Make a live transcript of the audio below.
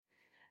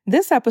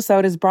This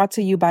episode is brought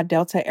to you by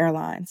Delta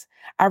Airlines.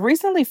 I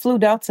recently flew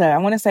Delta, I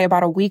want to say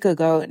about a week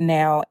ago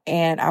now,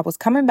 and I was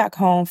coming back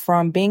home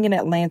from being in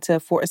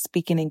Atlanta for a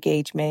speaking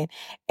engagement,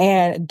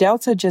 and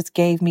Delta just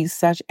gave me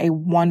such a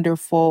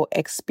wonderful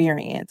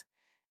experience.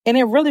 And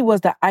it really was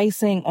the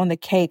icing on the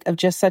cake of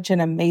just such an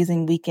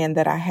amazing weekend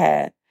that I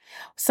had.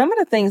 Some of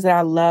the things that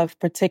I loved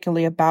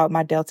particularly about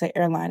my Delta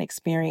airline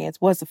experience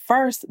was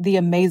first, the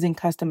amazing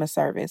customer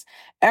service.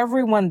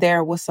 Everyone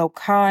there was so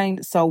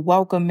kind, so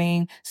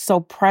welcoming, so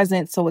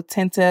present, so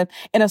attentive.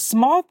 And a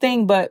small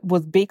thing, but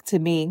was big to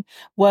me,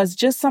 was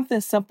just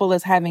something simple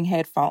as having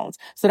headphones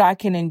so that I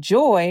can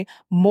enjoy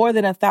more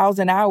than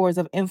 1,000 hours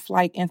of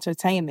in-flight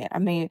entertainment. I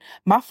mean,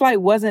 my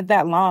flight wasn't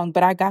that long,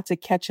 but I got to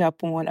catch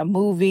up on a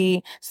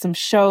movie, some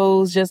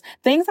shows, just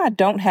things I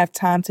don't have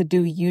time to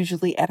do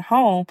usually at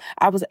home.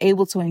 I was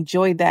able to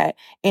enjoy that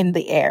in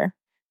the air.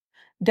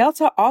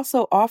 Delta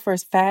also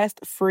offers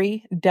fast,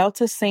 free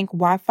Delta Sync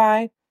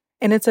Wi-Fi,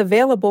 and it's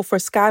available for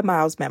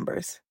SkyMiles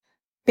members.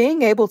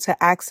 Being able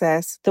to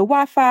access the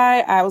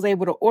Wi-Fi, I was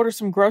able to order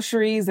some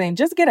groceries and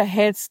just get a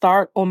head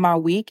start on my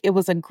week. It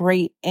was a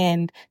great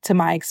end to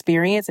my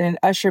experience and it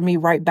ushered me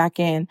right back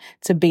in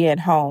to being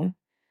home.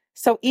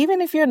 So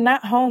even if you're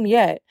not home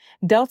yet,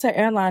 Delta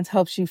Airlines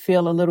helps you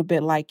feel a little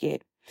bit like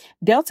it.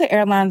 Delta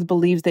Airlines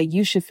believes that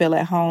you should feel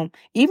at home,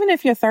 even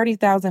if you're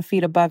 30,000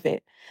 feet above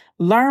it.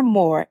 Learn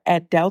more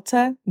at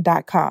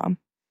delta.com.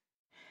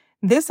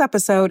 This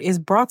episode is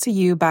brought to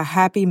you by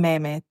Happy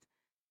Mammoth.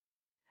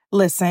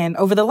 Listen,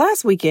 over the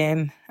last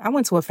weekend, I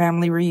went to a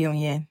family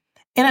reunion,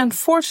 and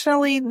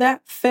unfortunately,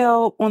 that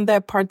fell on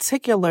that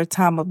particular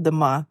time of the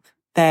month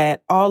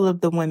that all of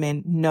the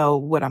women know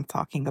what I'm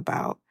talking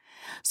about.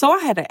 So I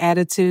had an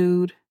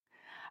attitude.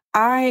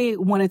 I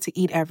wanted to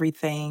eat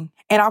everything.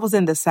 And I was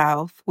in the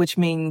South, which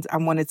means I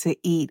wanted to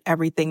eat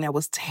everything that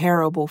was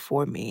terrible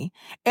for me.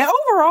 And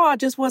overall, I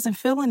just wasn't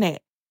feeling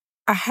it.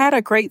 I had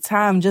a great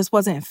time, just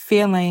wasn't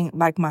feeling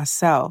like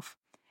myself.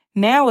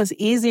 Now it's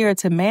easier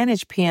to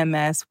manage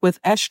PMS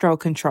with Estro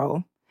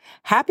Control.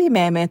 Happy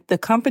Mammoth, the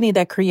company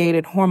that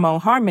created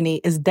Hormone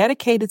Harmony, is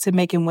dedicated to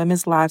making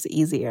women's lives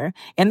easier.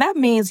 And that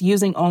means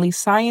using only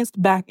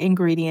science-backed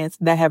ingredients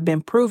that have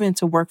been proven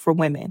to work for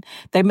women.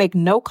 They make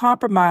no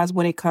compromise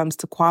when it comes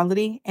to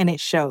quality, and it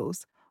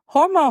shows.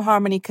 Hormone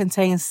Harmony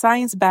contains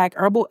science-backed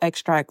herbal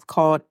extracts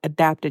called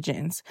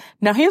adaptogens.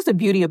 Now, here's the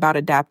beauty about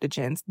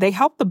adaptogens. They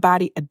help the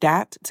body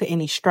adapt to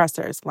any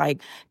stressors,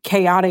 like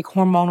chaotic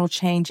hormonal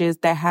changes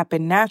that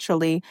happen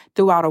naturally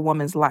throughout a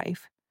woman's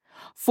life.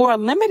 For a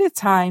limited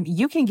time,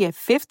 you can get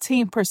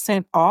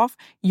 15% off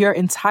your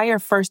entire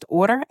first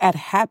order at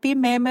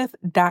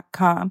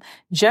happymammoth.com.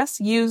 Just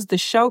use the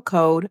show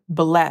code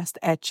BLESSED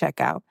at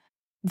checkout.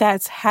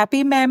 That's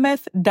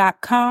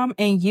happymammoth.com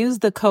and use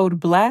the code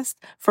BLESSED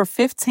for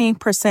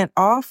 15%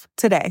 off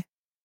today.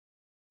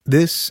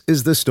 This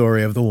is the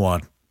story of the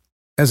one.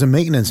 As a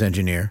maintenance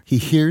engineer, he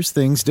hears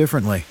things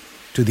differently.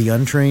 To the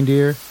untrained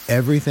ear,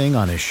 everything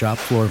on his shop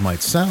floor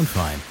might sound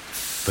fine,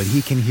 but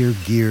he can hear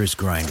gears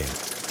grinding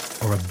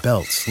or a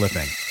belt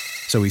slipping.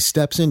 So he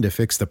steps in to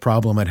fix the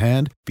problem at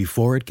hand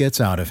before it gets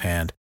out of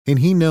hand. And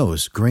he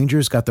knows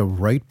Grainger's got the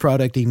right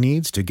product he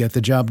needs to get the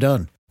job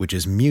done, which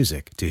is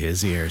music to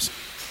his ears.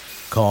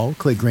 Call,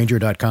 click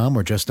Grainger.com,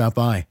 or just stop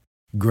by.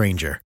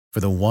 Grainger,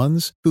 for the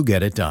ones who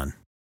get it done.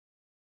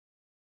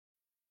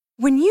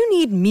 When you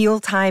need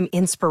mealtime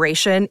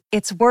inspiration,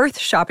 it's worth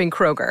shopping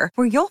Kroger,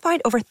 where you'll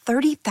find over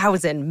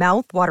 30,000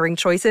 mouth-watering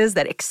choices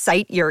that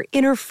excite your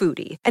inner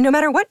foodie. And no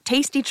matter what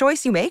tasty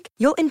choice you make,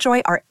 you'll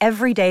enjoy our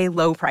everyday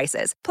low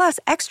prices, plus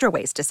extra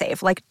ways to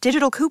save, like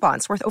digital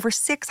coupons worth over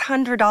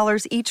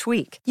 $600 each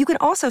week. You can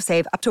also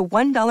save up to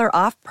 $1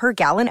 off per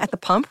gallon at the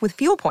pump with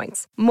fuel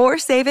points. More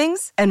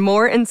savings and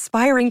more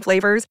inspiring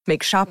flavors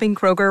make shopping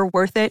Kroger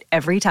worth it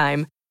every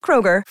time.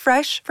 Kroger,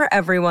 fresh for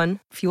everyone.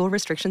 Fuel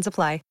restrictions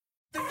apply.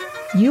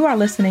 You are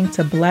listening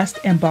to Blessed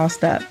and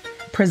Bossed Up,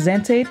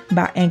 presented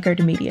by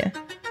Anchored Media,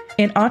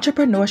 an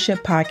entrepreneurship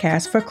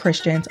podcast for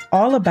Christians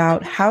all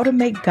about how to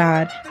make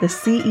God the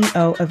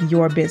CEO of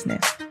your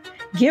business.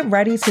 Get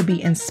ready to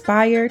be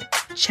inspired,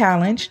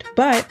 challenged,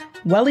 but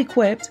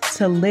well-equipped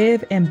to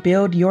live and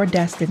build your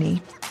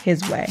destiny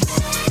His way.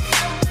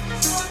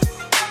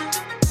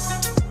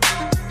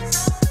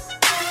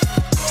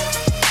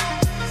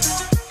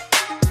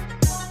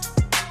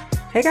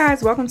 Hey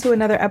guys, welcome to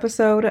another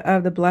episode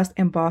of the Blessed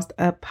and Bossed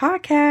Up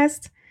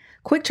podcast.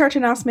 Quick church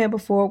announcement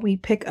before we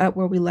pick up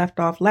where we left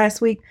off last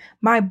week.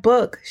 My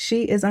book,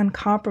 She is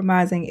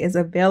Uncompromising, is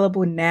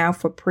available now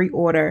for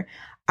pre-order.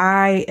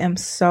 I am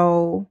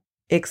so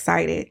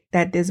excited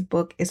that this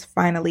book is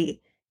finally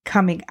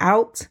coming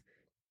out.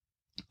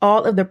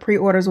 All of the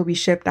pre-orders will be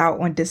shipped out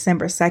on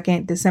December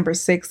 2nd. December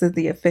 6th is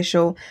the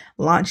official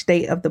launch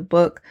date of the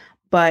book,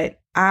 but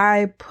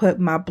I put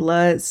my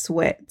blood,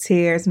 sweat,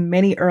 tears,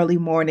 many early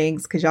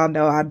mornings, because y'all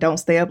know I don't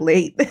stay up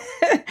late,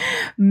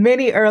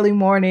 many early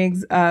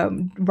mornings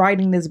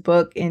writing this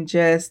book and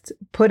just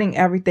putting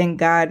everything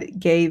God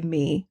gave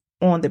me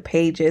on the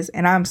pages.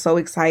 And I'm so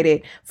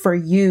excited for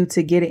you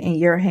to get it in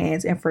your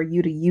hands and for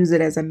you to use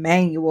it as a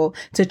manual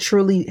to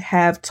truly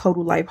have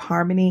total life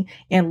harmony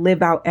and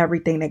live out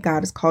everything that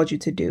God has called you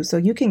to do. So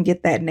you can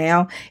get that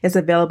now. It's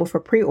available for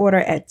pre-order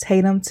at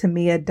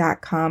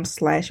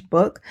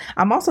tatumtemia.com/book.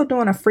 I'm also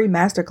doing a free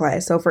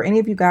masterclass. So for any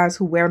of you guys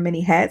who wear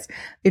many hats,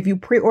 if you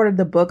pre-ordered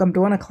the book, I'm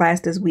doing a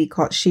class this week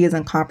called She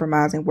Isn't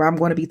Compromising, where I'm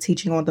going to be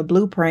teaching on the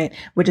blueprint,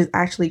 which is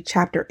actually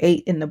chapter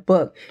 8 in the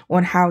book,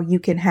 on how you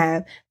can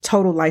have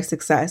total life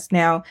success.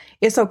 Now,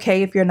 it's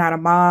okay if you're not a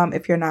mom,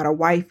 if you're not a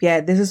wife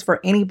yet. This is for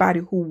anybody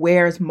who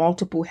wears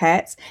multiple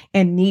hats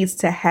and needs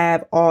to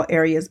have all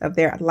areas of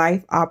their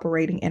life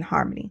operating in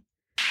harmony.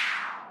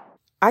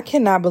 I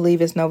cannot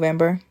believe it's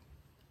November.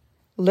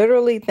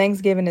 Literally,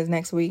 Thanksgiving is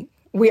next week.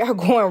 We are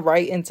going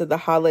right into the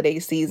holiday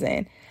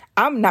season.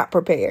 I'm not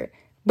prepared.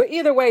 But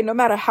either way, no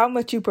matter how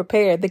much you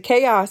prepare, the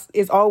chaos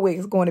is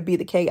always going to be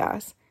the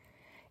chaos.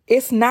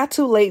 It's not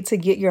too late to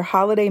get your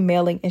holiday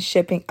mailing and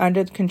shipping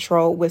under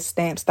control with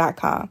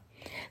Stamps.com.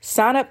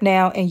 Sign up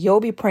now and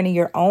you'll be printing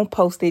your own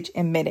postage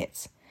in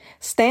minutes.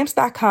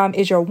 Stamps.com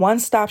is your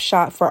one-stop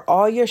shop for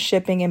all your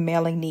shipping and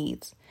mailing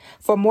needs.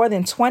 For more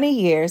than 20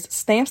 years,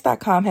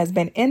 Stamps.com has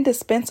been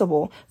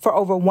indispensable for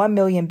over 1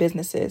 million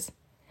businesses.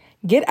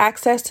 Get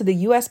access to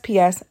the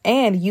USPS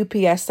and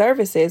UPS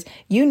services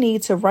you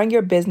need to run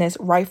your business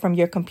right from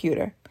your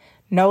computer.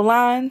 No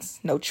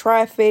lines, no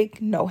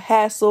traffic, no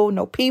hassle,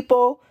 no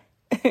people.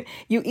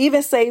 You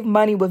even save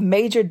money with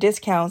major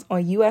discounts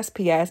on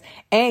USPS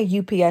and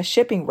UPS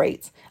shipping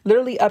rates,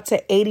 literally up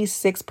to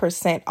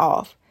 86%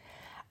 off.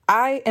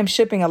 I am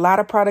shipping a lot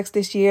of products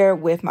this year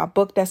with my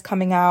book that's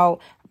coming out,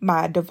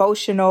 my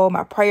devotional,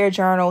 my prayer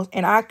journals,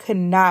 and I could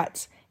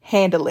not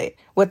handle it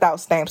without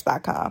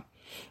Stamps.com.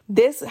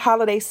 This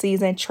holiday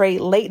season,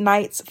 trade late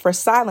nights for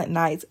silent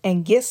nights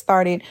and get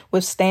started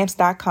with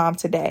Stamps.com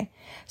today.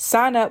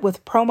 Sign up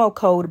with promo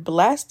code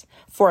BLESSED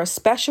for a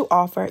special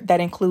offer that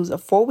includes a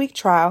 4-week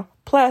trial,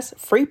 plus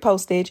free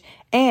postage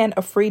and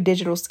a free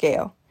digital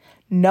scale.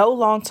 No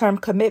long-term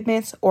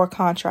commitments or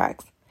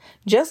contracts.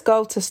 Just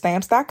go to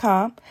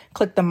Stamps.com,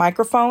 click the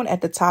microphone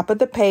at the top of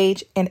the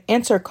page, and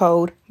enter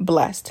code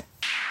BLESSED.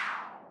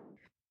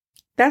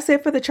 That's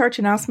it for the church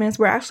announcements.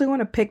 We're actually going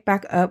to pick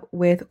back up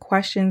with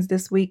questions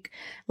this week.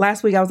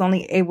 Last week, I was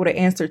only able to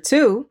answer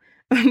 2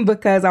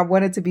 because I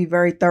wanted to be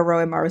very thorough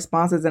in my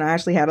responses. And I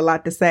actually had a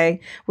lot to say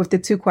with the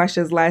 2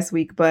 questions last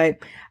week. But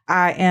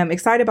I am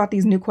excited about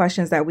these new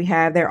questions that we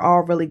have. They're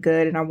all really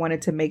good. And I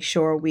wanted to make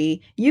sure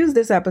we use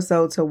this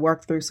episode to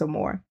work through some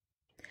more.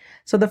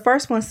 So the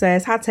first one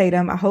says, "Hi,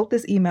 Tatum. I hope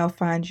this email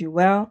finds you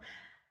well.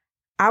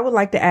 I would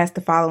like to ask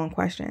the following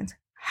questions.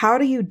 How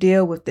do you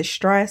deal with the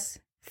stress,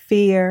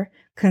 fear,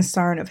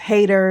 concern of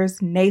haters,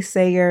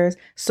 naysayers,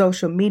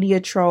 social media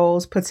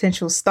trolls,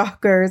 potential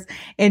stalkers,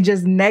 and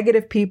just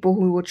negative people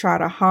who will try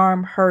to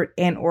harm, hurt,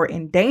 and or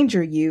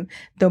endanger you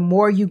the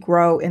more you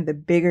grow and the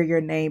bigger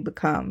your name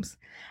becomes?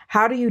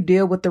 How do you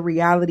deal with the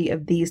reality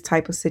of these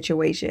type of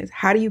situations?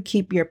 How do you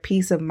keep your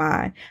peace of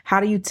mind?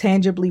 How do you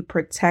tangibly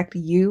protect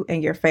you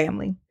and your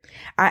family?"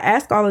 I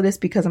ask all of this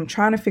because I'm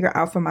trying to figure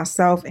out for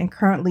myself and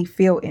currently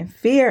feel in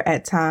fear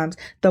at times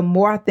the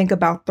more I think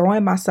about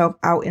throwing myself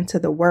out into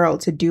the world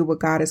to do what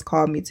God has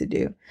called me to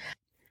do.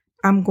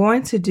 I'm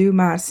going to do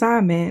my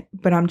assignment,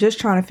 but I'm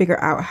just trying to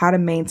figure out how to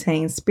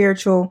maintain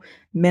spiritual,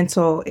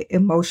 mental,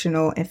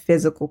 emotional, and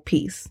physical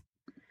peace.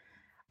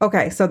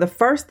 Okay, so the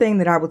first thing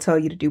that I will tell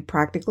you to do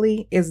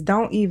practically is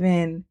don't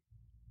even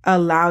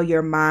allow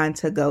your mind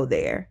to go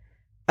there.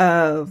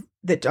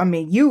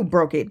 You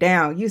broke it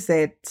down. You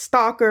said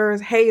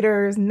stalkers,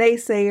 haters,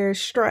 naysayers,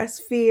 stress,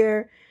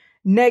 fear,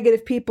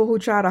 negative people who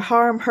try to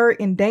harm, hurt,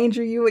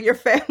 endanger you and your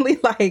family.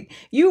 Like,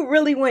 you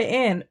really went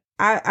in.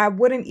 I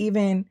wouldn't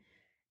even,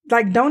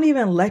 don't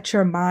even let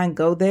your mind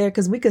go there,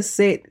 because we could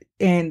sit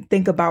and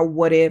think about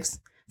what ifs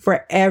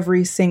for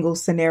every single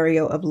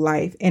scenario of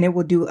life, and it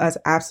will do us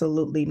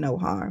absolutely no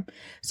harm.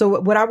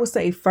 So what I would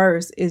say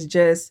first is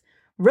just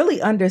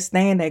really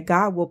understand that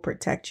God will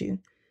protect you.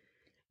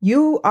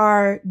 You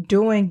are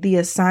doing the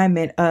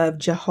assignment of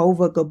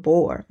Jehovah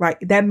Gabor, right?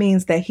 That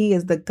means that he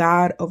is the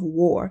God of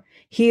war.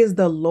 He is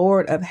the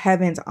Lord of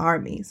heaven's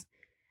armies.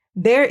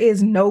 There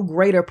is no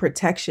greater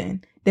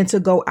protection than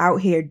to go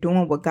out here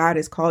doing what God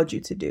has called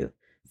you to do,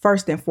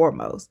 first and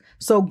foremost.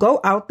 So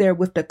go out there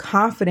with the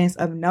confidence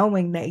of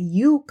knowing that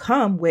you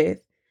come with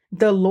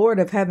the Lord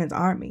of heaven's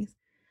armies.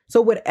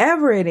 So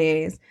whatever it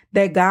is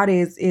that God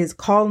is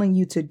calling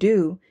you to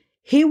do,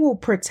 he will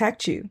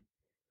protect you.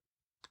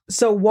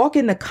 So walk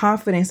in the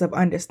confidence of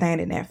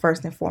understanding that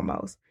first and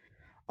foremost.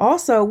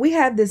 Also, we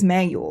have this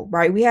manual,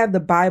 right? We have the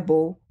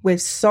Bible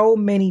with so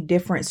many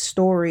different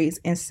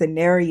stories and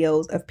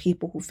scenarios of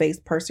people who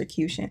faced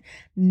persecution.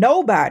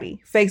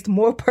 Nobody faced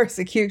more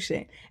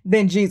persecution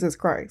than Jesus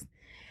Christ.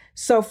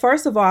 So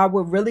first of all, I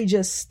would really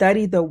just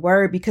study the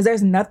word, because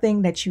there's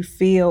nothing that you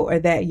feel or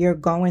that you're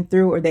going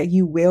through or that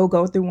you will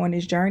go through on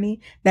this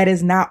journey that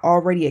is not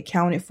already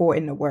accounted for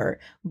in the word.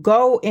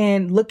 Go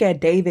and look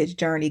at David's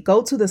journey.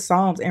 Go to the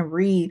Psalms and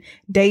read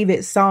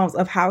David's Psalms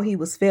of how he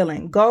was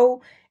feeling.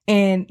 Go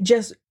and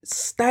just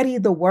study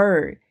the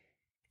word,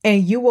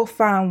 and you will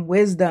find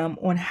wisdom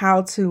on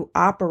how to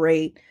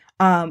operate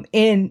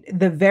in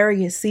the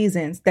various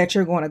seasons that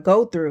you're going to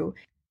go through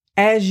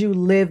as you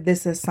live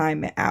this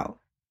assignment out.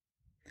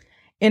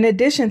 In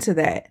addition to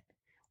that,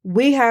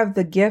 we have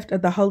the gift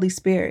of the Holy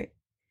Spirit.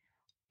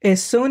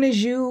 As soon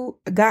as you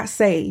got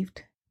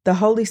saved, the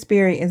Holy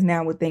Spirit is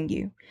now within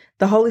you.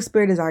 The Holy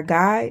Spirit is our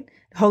guide.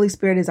 The Holy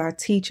Spirit is our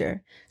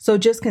teacher. So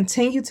just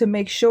continue to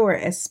make sure,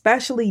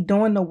 especially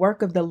doing the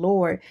work of the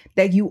Lord,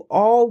 that you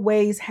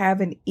always have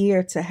an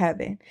ear to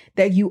heaven,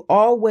 that you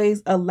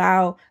always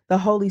allow the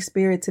Holy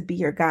Spirit to be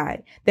your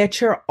guide, that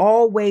you're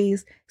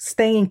always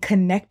staying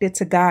connected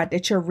to God,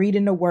 that you're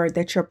reading the word,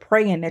 that you're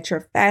praying, that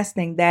you're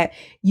fasting, that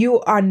you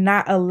are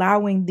not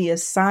allowing the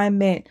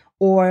assignment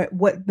or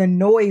what the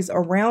noise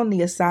around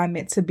the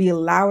assignment to be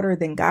louder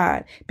than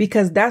God,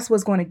 because that's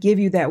what's going to give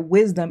you that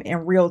wisdom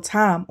in real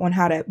time on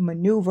how to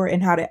maneuver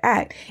and how to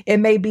act. It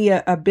may be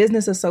a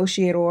business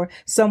associate or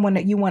someone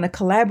that you want to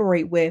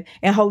collaborate with,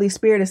 and Holy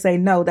Spirit to say,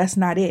 no, that's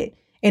not it.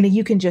 And then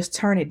you can just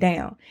turn it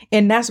down.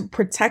 And that's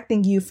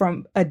protecting you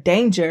from a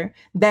danger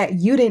that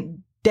you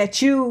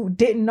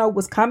didn't know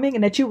was coming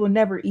and that you will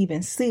never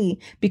even see,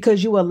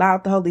 because you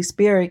allowed the Holy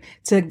Spirit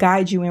to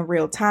guide you in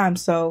real time.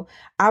 So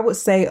I would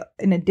say,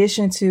 in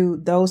addition to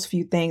those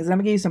few things, and I'm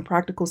gonna give you some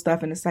practical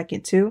stuff in a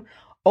second too.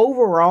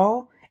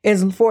 Overall,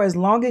 as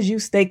long as you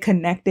stay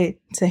connected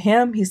to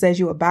him, he says,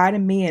 you abide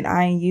in me and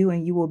I in you,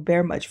 and you will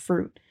bear much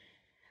fruit.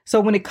 So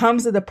when it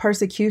comes to the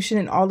persecution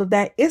and all of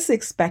that, it's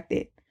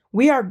expected.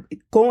 We are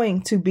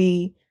going to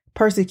be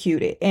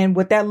persecuted. And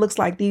what that looks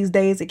like these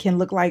days, it can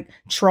look like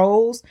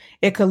trolls.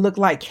 It could look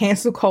like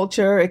cancel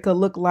culture. It could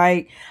look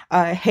like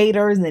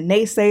haters and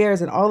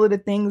naysayers and all of the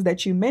things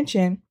that you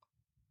mentioned.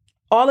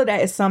 All of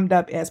that is summed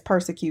up as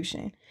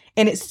persecution,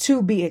 and it's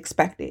to be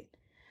expected.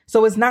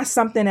 So it's not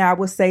something that I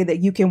would say that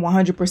you can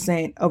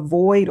 100%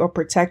 avoid or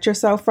protect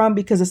yourself from,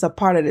 because it's a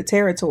part of the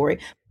territory.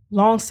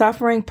 Long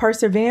suffering,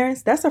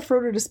 perseverance, that's a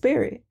fruit of the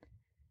Spirit.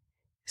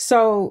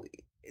 So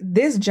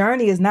this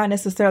journey is not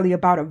necessarily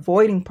about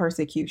avoiding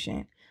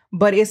persecution,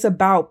 but it's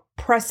about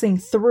pressing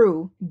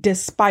through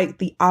despite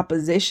the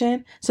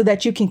opposition so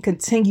that you can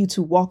continue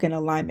to walk in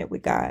alignment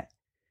with God.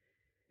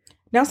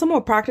 Now, some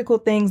more practical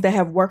things that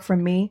have worked for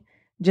me,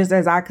 just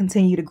as I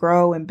continue to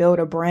grow and build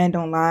a brand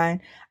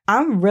online.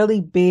 I'm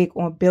really big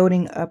on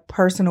building a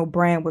personal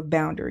brand with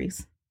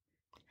boundaries.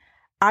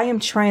 I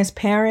am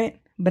transparent,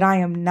 but I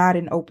am not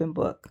an open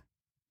book.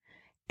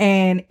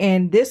 And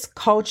in this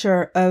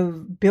culture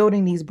of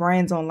building these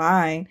brands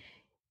online,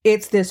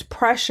 it's this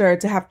pressure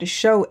to have to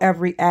show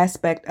every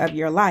aspect of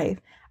your life.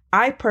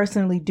 I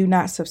personally do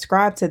not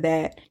subscribe to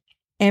that,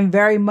 and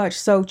very much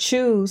so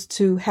choose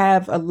to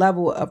have a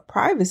level of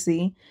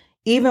privacy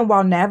even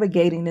while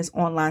navigating this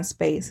online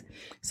space.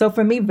 So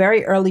for me,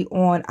 very early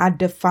on, I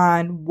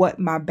defined what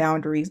my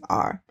boundaries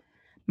are.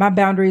 My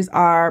boundaries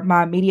are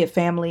my immediate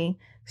family.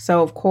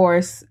 So of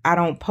course, I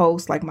don't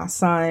post like my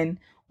son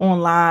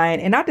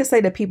online. And not to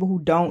say that people who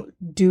don't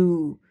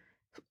do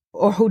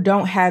or who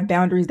don't have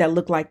boundaries that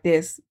look like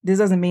this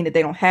doesn't mean that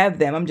they don't have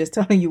them. I'm just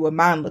telling you what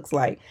mine looks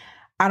like.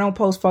 I don't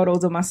post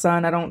photos of my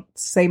son. I don't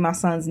say my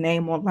son's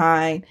name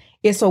online.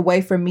 It's a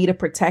way for me to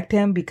protect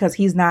him because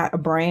he's not a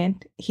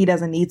brand. He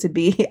doesn't need to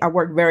be. I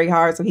work very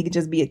hard so he can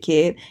just be a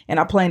kid, and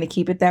I plan to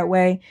keep it that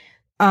way.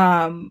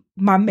 My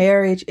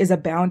marriage is a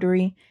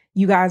boundary.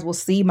 You guys will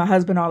see my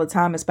husband all the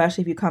time,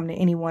 especially if you come to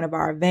any one of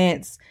our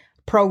events,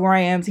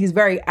 programs. He's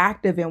very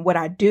active in what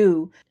I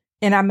do.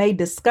 And I may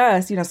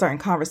discuss, certain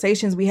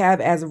conversations we have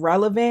as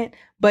relevant,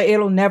 but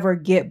it'll never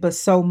get but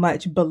so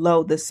much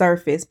below the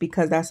surface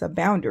because that's a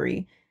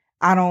boundary.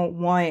 I don't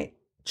want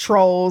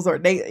trolls or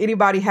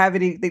anybody have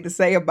anything to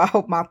say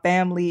about my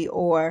family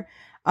or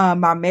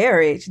my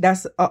marriage.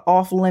 That's an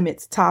off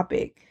limits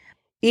topic.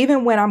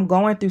 Even when I'm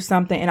going through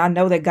something and I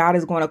know that God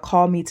is going to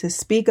call me to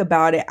speak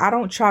about it, I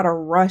don't try to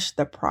rush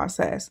the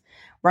process,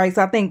 right?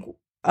 So I think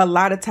a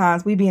lot of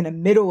times we be in the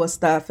middle of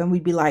stuff and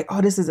we be like,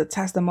 oh, this is a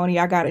testimony.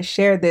 I got to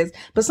share this.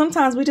 But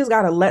sometimes we just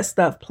got to let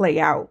stuff play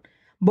out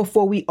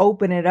before we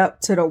open it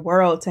up to the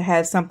world to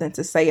have something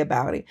to say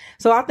about it.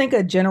 So I think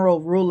a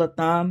general rule of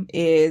thumb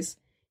is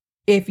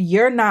if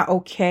you're not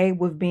okay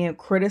with being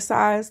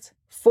criticized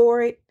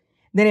for it,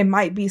 then it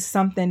might be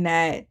something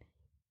that,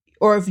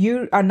 or if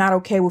you are not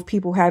okay with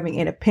people having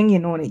an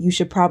opinion on it, you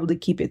should probably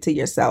keep it to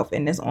yourself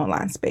in this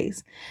online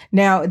space.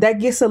 Now, that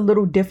gets a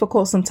little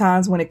difficult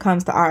sometimes when it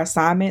comes to our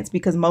assignments,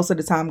 because most of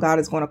the time God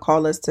is going to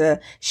call us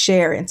to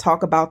share and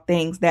talk about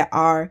things that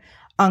are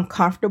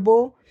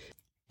uncomfortable.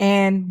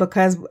 And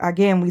because,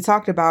 again, we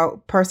talked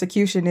about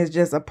persecution is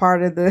just a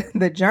part of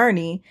the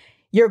journey.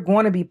 You're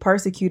going to be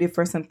persecuted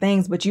for some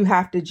things, but you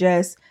have to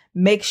just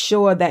make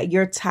sure that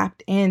you're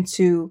tapped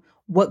into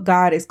what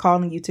God is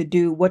calling you to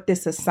do, what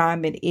this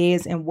assignment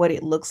is and what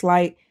it looks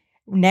like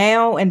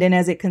now. And then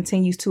as it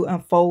continues to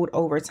unfold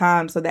over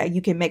time so that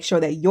you can make sure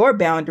that your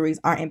boundaries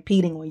aren't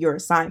impeding on your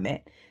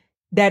assignment.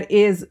 That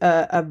is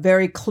a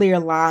very clear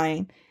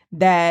line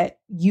that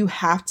you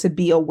have to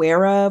be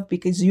aware of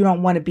because you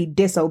don't want to be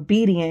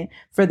disobedient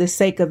for the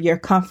sake of your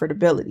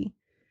comfortability.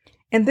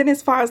 And then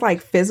as far as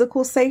like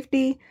physical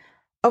safety,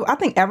 I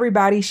think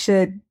everybody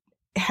should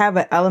have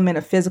an element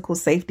of physical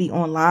safety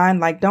online.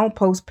 Like, don't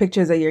post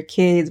pictures of your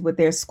kids with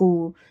their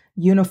school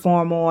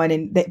uniform on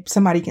and that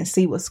somebody can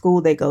see what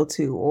school they go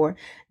to. Or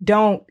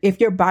don't, if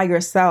you're by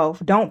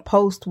yourself, don't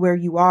post where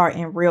you are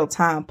in real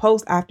time.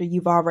 Post after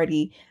you've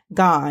already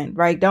gone,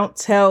 right? Don't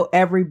tell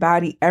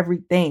everybody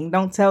everything.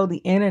 Don't tell the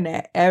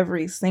internet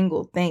every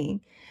single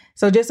thing.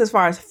 So just as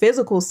far as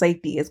physical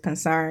safety is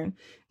concerned,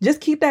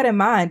 just keep that in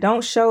mind.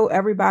 Don't show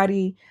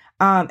everybody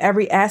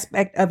every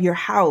aspect of your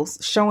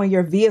house, showing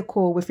your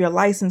vehicle with your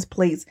license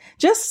plates,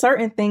 just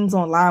certain things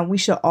online. We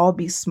should all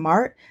be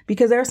smart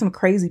because there are some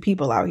crazy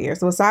people out here.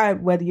 So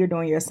aside whether you're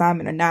doing your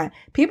assignment or not,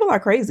 people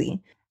are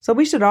crazy. So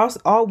we should also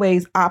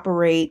always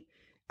operate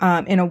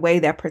in a way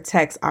that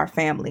protects our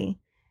family.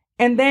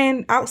 And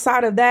then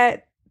outside of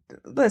that,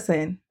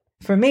 listen,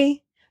 for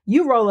me,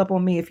 you roll up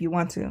on me if you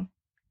want to,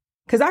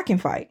 because I can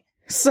fight.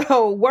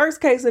 So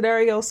worst case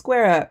scenario,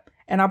 square up.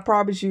 And I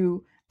promise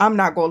you, I'm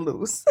not going to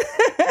lose.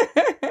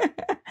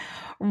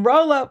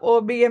 Roll up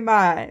or be in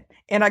mine,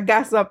 and I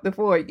got something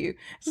for you.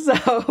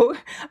 So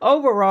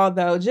overall,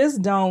 though,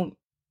 just don't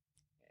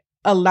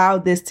allow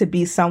this to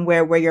be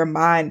somewhere where your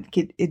mind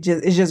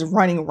is just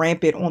running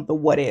rampant on the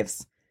what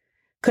ifs.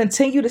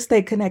 Continue to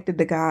stay connected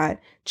to God.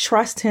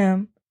 Trust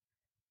him.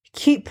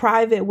 Keep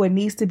private what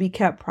needs to be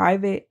kept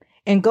private,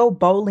 and go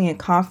boldly and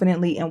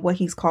confidently in what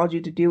he's called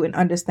you to do, and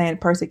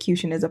understand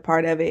persecution is a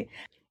part of it.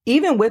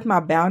 Even with my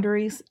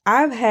boundaries,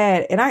 I've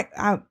had, and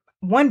I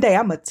one day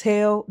I'm going to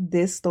tell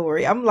this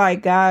story. I'm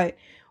like, God,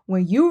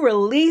 when you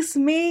release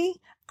me,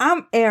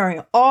 I'm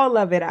airing all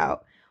of it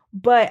out.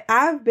 But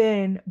I've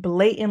been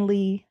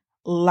blatantly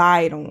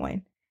lied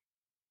on,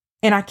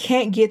 and I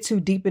can't get too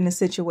deep in the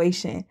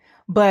situation,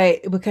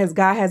 but because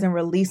God hasn't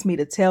released me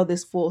to tell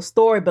this full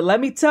story. But let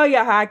me tell you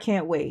how I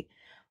can't wait.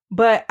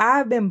 But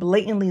I've been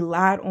blatantly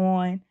lied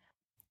on,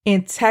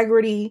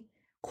 integrity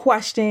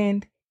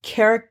questioned,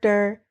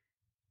 character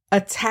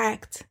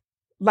attacked,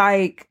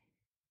 like.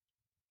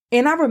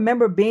 And I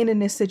remember being in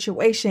this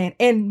situation,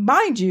 and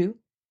mind you,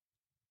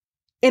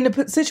 in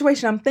the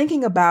situation I'm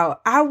thinking about,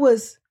 I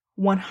was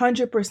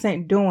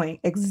 100% doing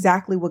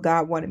exactly what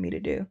God wanted me to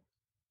do.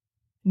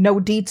 No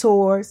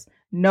detours,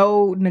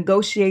 no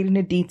negotiating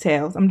the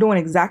details. I'm doing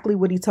exactly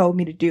what he told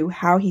me to do,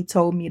 how he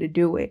told me to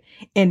do it.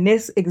 And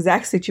this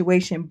exact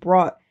situation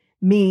brought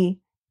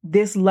me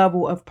this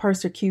level of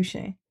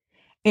persecution.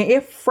 And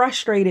it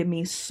frustrated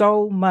me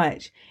so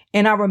much.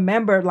 And I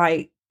remember,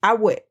 like, I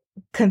would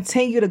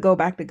continue to go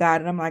back to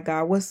God, and I'm like,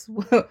 God, what's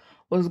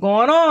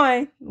going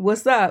on?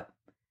 What's up?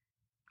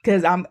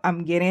 Because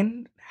I'm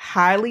getting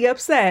highly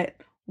upset.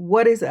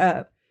 What is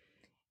up?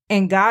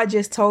 And God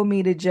just told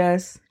me to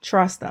just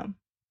trust him.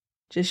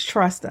 Just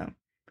trust him.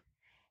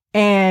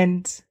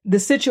 And the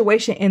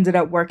situation ended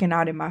up working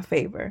out in my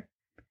favor.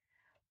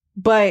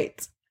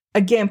 But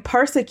again,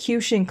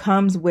 persecution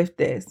comes with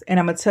this. And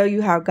I'm going to tell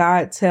you how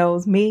God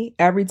tells me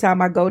every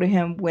time I go to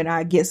him when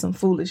I get some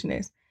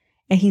foolishness.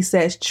 And he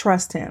says,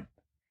 trust him.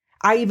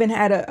 I even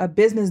had a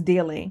business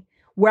dealing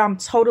where I'm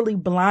totally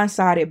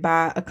blindsided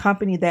by a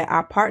company that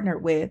I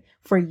partnered with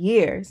for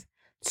years,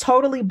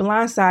 totally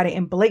blindsided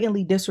and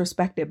blatantly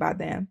disrespected by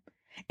them.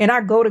 And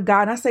I go to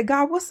God and I say,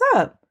 God, what's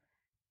up?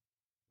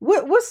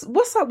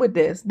 What's up with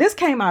this? This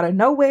came out of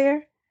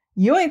nowhere.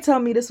 You ain't tell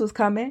me this was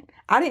coming.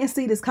 I didn't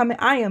see this coming.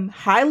 I am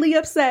highly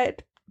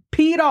upset,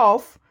 peed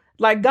off.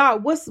 Like,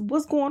 God, what's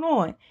going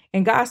on?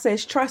 And God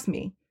says, trust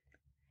me.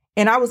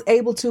 And I was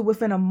able to,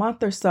 within a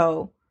month or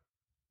so,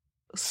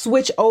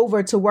 switch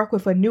over to work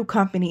with a new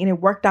company. And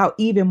it worked out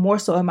even more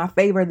so in my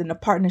favor than the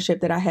partnership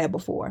that I had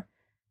before.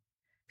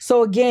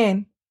 So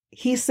again,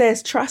 he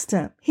says, trust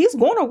him. He's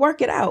going to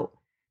work it out.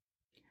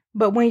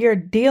 But when you're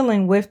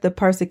dealing with the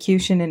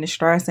persecution and the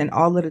stress and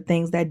all of the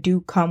things that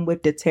do come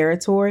with the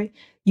territory,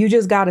 you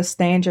just got to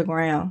stand your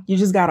ground. You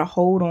just got to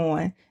hold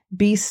on,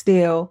 be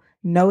still,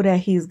 know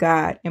that he's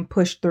God, and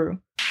push through.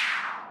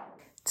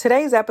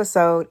 Today's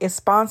episode is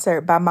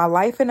sponsored by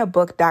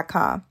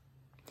mylifeinabook.com.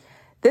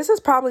 This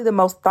is probably the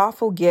most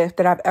thoughtful gift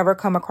that I've ever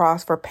come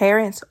across for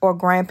parents or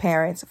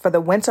grandparents for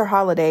the winter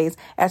holidays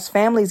as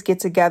families get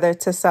together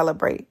to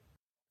celebrate.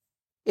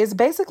 It's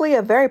basically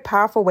a very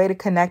powerful way to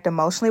connect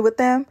emotionally with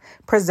them,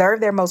 preserve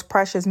their most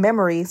precious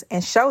memories,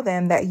 and show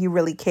them that you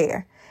really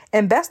care.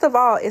 And best of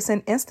all, it's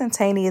an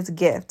instantaneous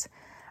gift.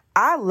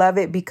 I love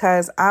it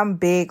because I'm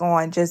big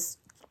on just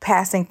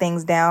passing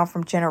things down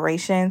from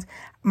generations.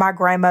 My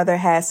grandmother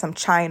has some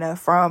china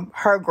from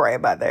her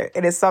grandmother.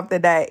 It is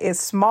something that is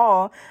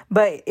small,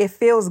 but it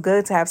feels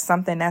good to have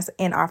something that's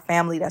in our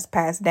family that's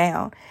passed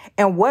down.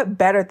 And what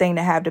better thing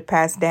to have to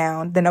pass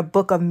down than a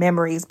book of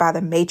memories by the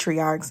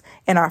matriarchs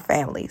in our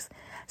families?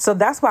 So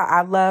that's why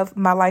I love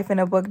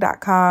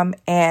mylifeinabook.com,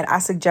 and I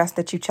suggest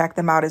that you check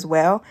them out as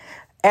well.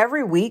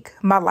 Every week,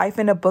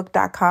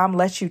 mylifeinabook.com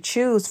lets you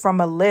choose from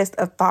a list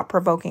of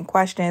thought-provoking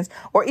questions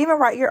or even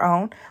write your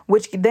own,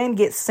 which then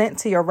gets sent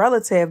to your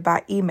relative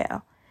by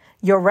email.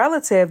 Your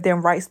relative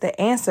then writes the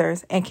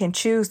answers and can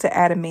choose to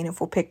add a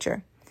meaningful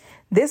picture.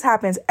 This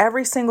happens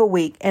every single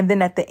week, and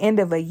then at the end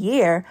of a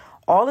year,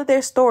 all of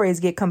their stories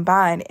get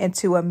combined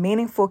into a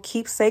meaningful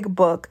keepsake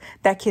book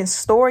that can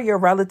store your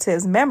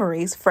relatives'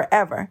 memories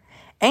forever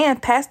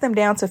and pass them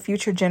down to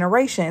future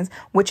generations,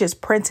 which is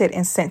printed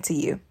and sent to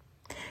you.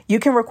 You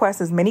can request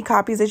as many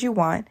copies as you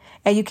want,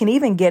 and you can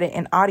even get it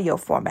in audio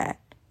format.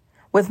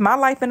 With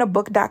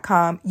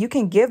MyLifeInABook.com, you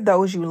can give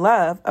those you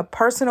love a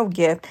personal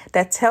gift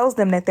that tells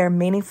them that they're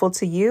meaningful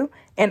to you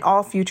and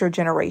all future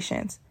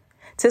generations.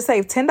 To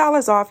save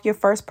 $10 off your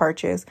first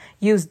purchase,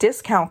 use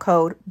discount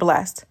code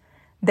BLESSED.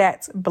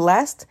 That's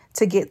BLESSED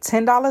to get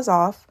 $10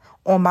 off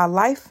on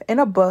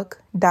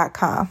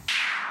MyLifeInABook.com.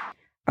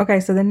 Okay,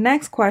 so the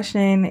next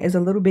question is a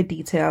little bit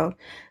detailed.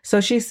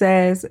 So she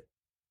says,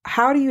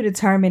 how do you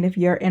determine if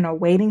you're in a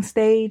waiting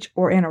stage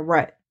or in a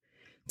rut?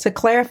 To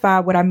clarify,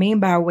 what I mean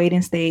by a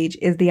waiting stage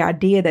is the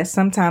idea that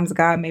sometimes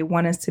God may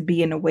want us to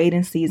be in a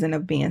waiting season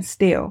of being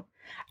still.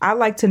 I'd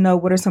like to know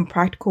what are some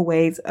practical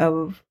ways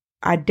of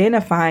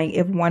identifying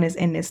if one is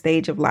in this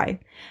stage of life.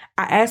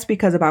 I asked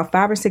because about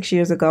 5 or 6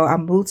 years ago, I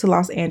moved to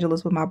Los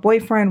Angeles with my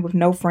boyfriend with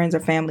no friends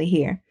or family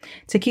here.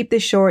 To keep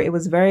this short, it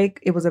was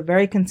a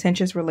very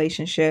contentious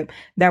relationship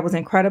that was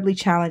incredibly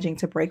challenging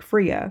to break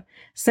free of.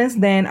 Since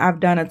then,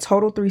 I've done a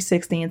total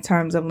 360 in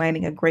terms of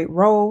landing a great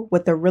role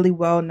with a really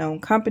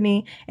well-known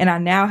company, and I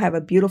now have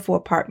a beautiful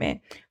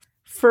apartment,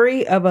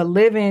 free of a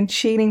living,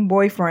 cheating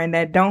boyfriend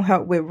that don't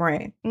help with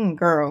rent.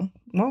 Girl,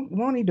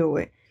 won't he do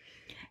it?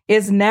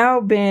 It's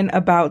now been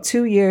about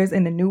 2 years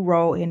in the new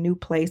role in new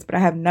place, but I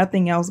have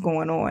nothing else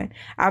going on.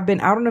 I've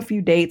been out on a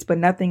few dates, but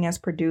nothing has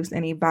produced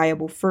any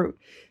viable fruit.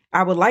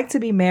 I would like to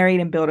be married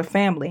and build a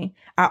family.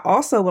 I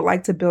also would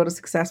like to build a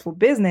successful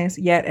business,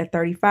 yet at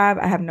 35,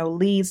 I have no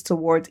leads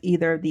towards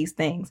either of these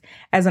things.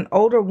 As an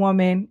older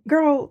woman,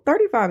 girl,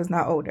 35 is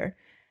not older.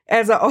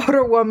 As an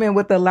older woman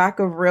with a lack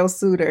of real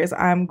suitors,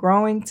 I'm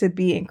growing to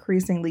be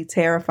increasingly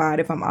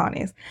terrified, if I'm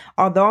honest.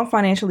 Although I'm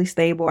financially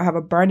stable, I have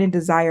a burning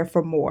desire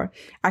for more.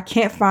 I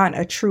can't find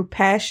a true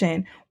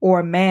passion or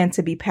a man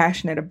to be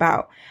passionate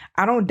about.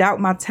 I don't doubt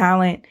my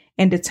talent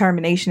and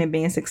determination in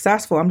being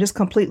successful. I'm just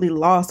completely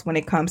lost when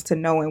it comes to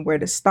knowing where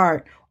to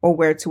start or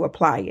where to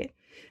apply it.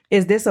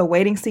 Is this a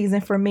waiting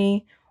season for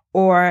me,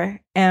 or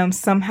am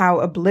somehow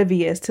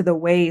oblivious to the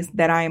ways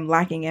that I am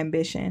lacking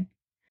ambition?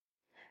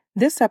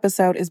 This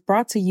episode is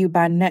brought to you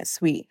by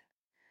NetSuite.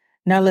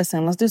 Now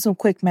listen, let's do some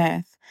quick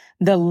math.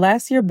 The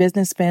less your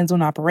business spends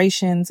on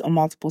operations, on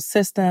multiple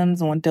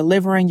systems, on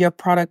delivering your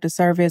product or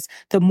service,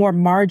 the more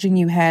margin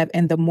you have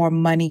and the more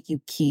money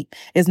you keep.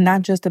 It's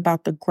not just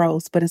about the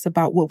gross, but it's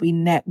about what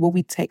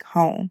we take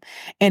home.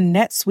 And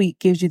NetSuite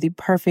gives you the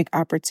perfect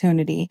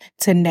opportunity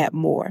to net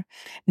more.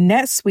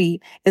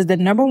 NetSuite is the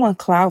 #1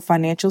 cloud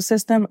financial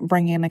system,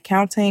 bringing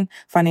accounting,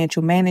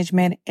 financial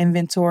management,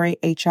 inventory,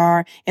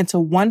 HR into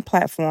one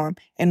platform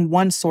and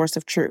one source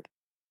of truth.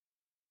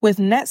 With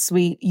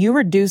NetSuite, you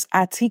reduce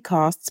IT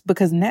costs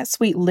because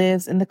NetSuite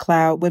lives in the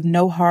cloud with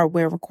no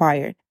hardware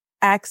required,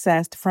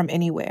 accessed from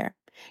anywhere.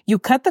 You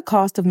cut the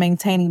cost of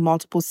maintaining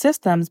multiple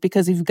systems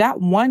because you've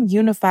got one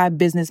unified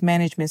business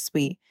management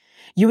suite.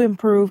 You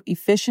improve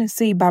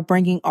efficiency by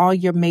bringing all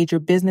your major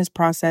business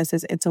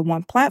processes into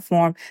one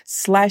platform,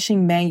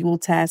 slashing manual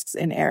tasks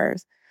and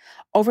errors.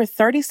 Over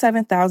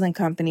 37,000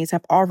 companies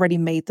have already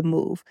made the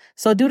move.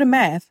 So do the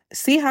math.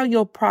 See how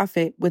you'll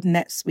profit with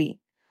NetSuite.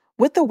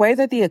 With the way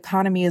that the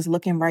economy is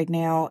looking right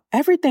now,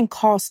 everything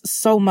costs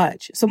so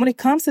much. So when it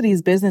comes to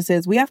these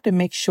businesses, we have to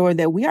make sure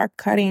that we are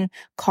cutting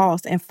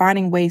costs and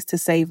finding ways to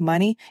save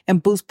money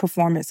and boost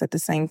performance at the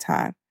same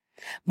time.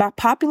 By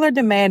popular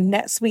demand,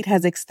 NetSuite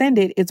has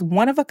extended its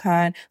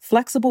one-of-a-kind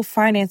flexible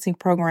financing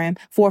program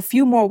for a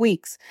few more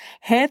weeks.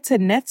 Head to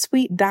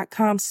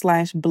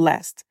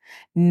netsuite.com/blessed.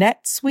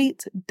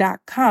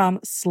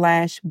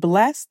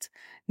 netsuite.com/blessed.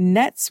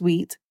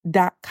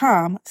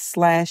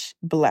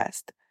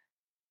 netsuite.com/blessed.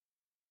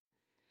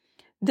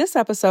 This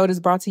episode is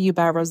brought to you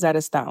by Rosetta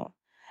Stone.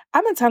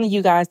 I've been telling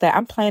you guys that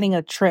I'm planning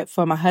a trip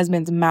for my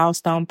husband's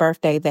milestone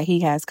birthday that he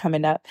has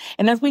coming up.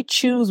 And as we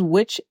choose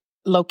which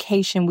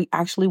location we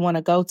actually want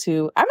to go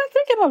to, I've been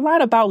thinking a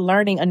lot about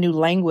learning a new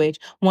language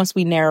once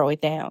we narrow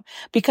it down.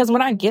 Because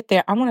when I get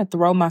there, I want to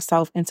throw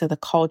myself into the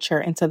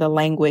culture, into the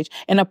language.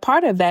 And a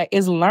part of that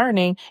is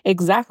learning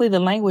exactly the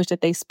language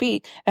that they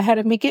speak ahead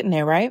of me getting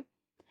there, right?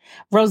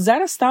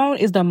 Rosetta Stone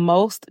is the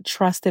most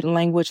trusted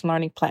language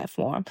learning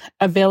platform,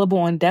 available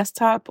on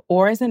desktop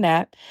or as an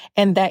app,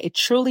 and that it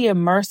truly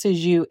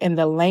immerses you in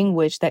the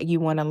language that you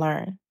want to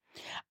learn.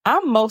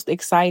 I'm most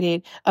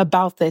excited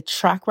about the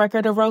track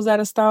record of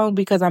Rosetta Stone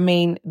because,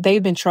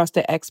 they've been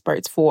trusted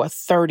experts for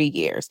 30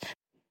 years.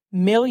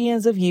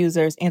 Millions of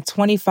users in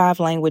 25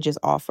 languages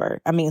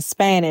offered.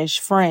 Spanish,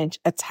 French,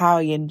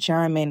 Italian,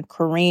 German,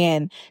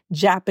 Korean,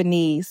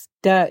 Japanese,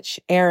 Dutch,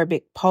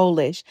 Arabic,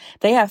 Polish.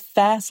 They have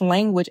fast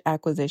language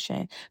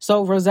acquisition.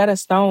 So Rosetta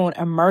Stone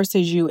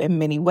immerses you in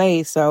many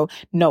ways. So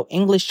no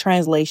English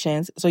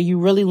translations. So you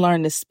really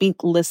learn to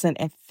speak, listen,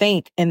 and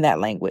think in that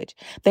language.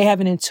 They have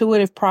an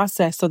intuitive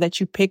process so that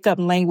you pick up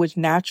language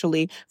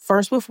naturally,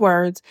 first with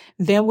words,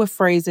 then with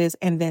phrases,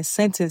 and then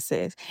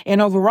sentences.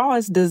 And overall,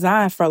 it's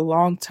designed for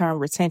long-term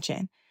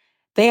retention.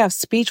 They have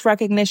speech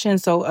recognition,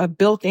 so a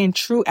built-in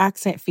true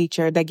accent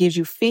feature that gives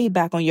you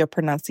feedback on your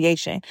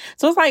pronunciation.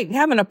 So it's like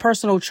having a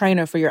personal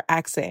trainer for your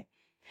accent.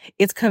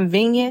 It's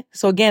convenient.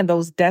 So again,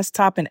 those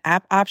desktop and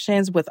app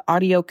options with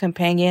audio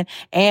companion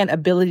and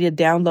ability to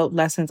download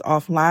lessons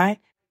offline.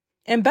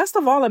 And best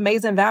of all,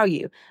 amazing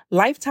value.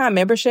 Lifetime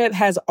membership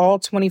has all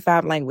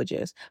 25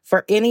 languages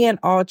for any and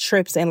all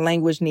trips and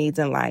language needs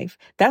in life.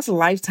 That's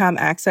lifetime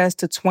access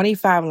to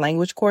 25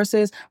 language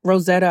courses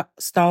Rosetta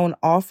Stone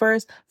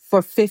offers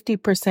for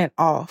 50%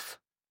 off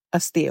a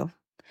steal.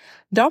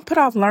 Don't put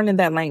off learning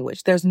that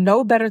language. There's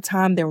no better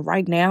time than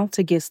right now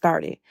to get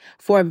started.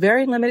 For a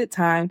very limited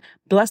time,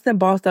 Blessed and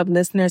Bossed Up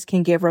listeners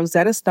can get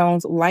Rosetta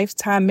Stone's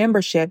lifetime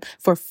membership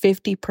for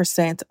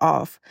 50%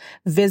 off.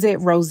 Visit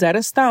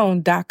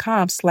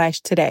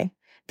rosettastone.com/today.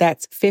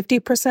 That's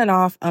 50%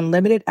 off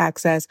unlimited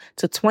access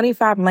to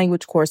 25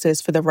 language courses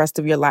for the rest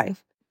of your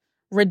life.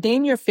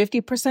 Redeem your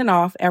 50%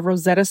 off at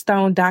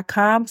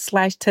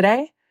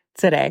rosettastone.com/today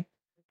today.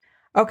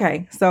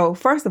 Okay, so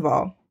first of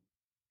all,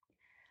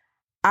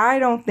 I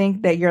don't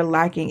think that you're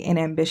lacking in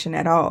ambition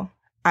at all.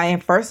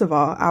 First of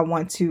all, I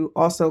want to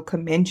also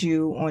commend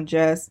you on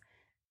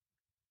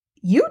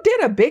you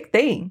did a big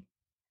thing.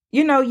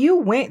 You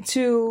went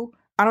to,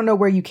 I don't know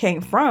where you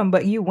came from,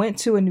 but you went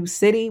to a new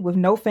city with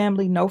no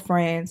family, no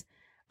friends,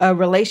 a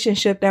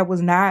relationship that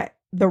was not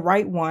the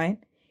right one.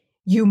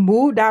 You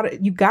moved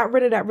out, you got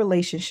rid of that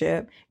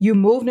relationship. You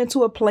moved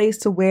into a place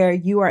to where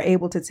you are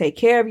able to take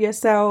care of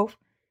yourself.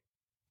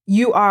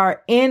 You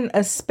are in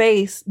a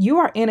space, you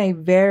are in a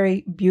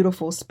very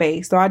beautiful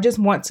space. So I just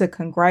want to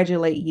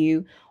congratulate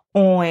you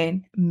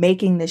on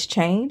making this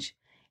change.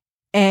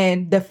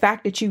 And the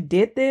fact that you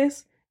did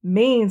this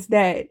means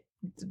that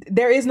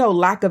there is no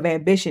lack of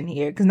ambition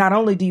here, because not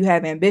only do you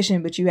have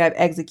ambition, but you have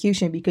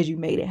execution because you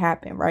made it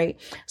happen, right?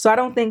 So I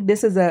don't think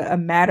this is a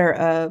matter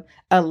of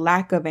a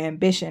lack of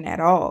ambition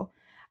at all.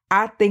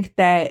 I think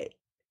that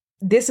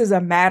this is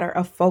a matter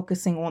of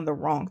focusing on the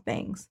wrong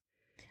things.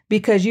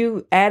 Because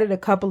you added a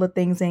couple of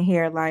things in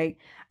here, like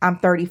I'm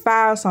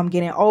 35, so I'm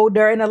getting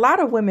older. And a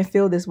lot of women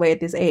feel this way at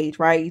this age,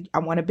 right? I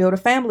want to build a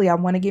family. I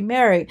want to get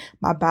married.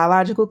 My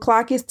biological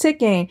clock is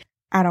ticking.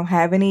 I don't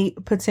have any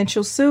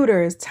potential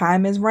suitors.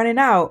 Time is running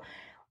out.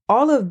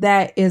 All of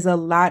that is a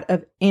lot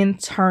of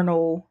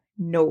internal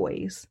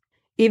noise.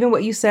 Even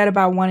what you said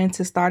about wanting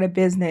to start a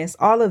business,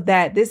 all of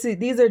that,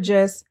 these are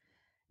just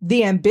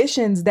the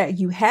ambitions that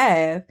you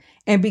have.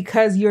 And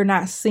because you're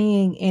not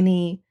seeing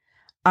any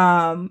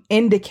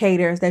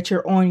indicators that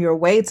you're on your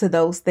way to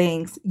those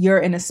things, you're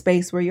in a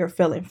space where you're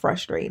feeling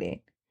frustrated.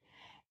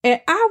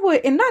 And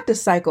not to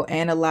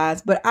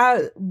psychoanalyze, but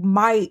I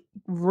might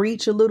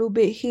reach a little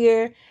bit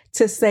here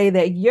to say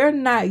that you're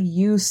not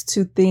used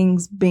to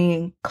things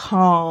being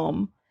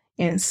calm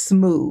and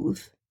smooth,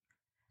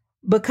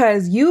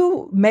 because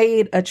you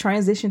made a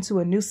transition to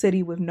a new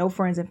city with no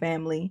friends and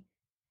family.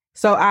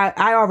 So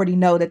I already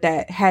know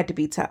that had to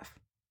be tough.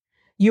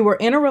 You were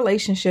in a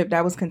relationship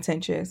that was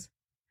contentious.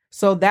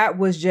 So that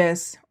was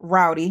just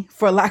rowdy,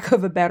 for lack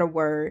of a better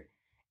word.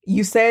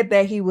 You said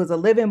that he was a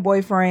living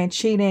boyfriend,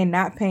 cheating,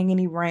 not paying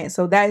any rent.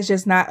 So that is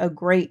just not a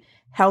great,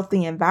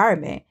 healthy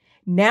environment.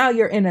 Now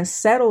you're in a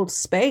settled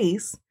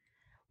space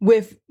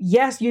with,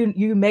 yes,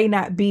 you may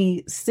not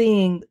be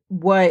seeing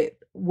what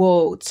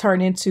will turn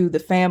into the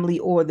family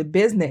or the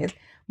business,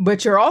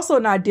 but you're also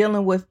not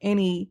dealing with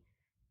any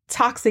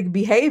toxic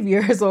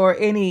behaviors or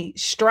any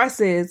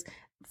stresses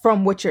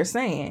from what you're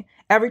saying.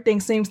 Everything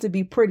seems to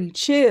be pretty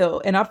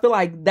chill. And I feel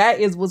like that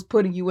is what's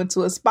putting you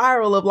into a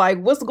spiral of like,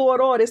 what's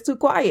going on? It's too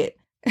quiet.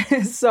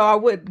 So I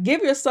would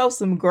give yourself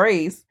some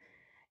grace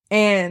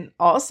and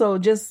also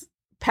just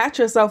pat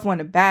yourself on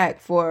the back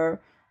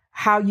for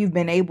how you've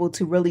been able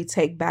to really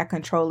take back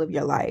control of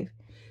your life.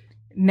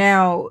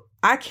 Now,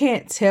 I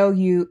can't tell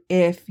you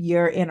if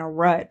you're in a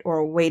rut or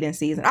a waiting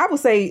season. I would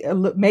say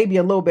maybe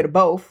a little bit of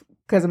both.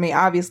 Because,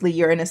 obviously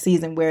you're in a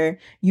season where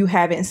you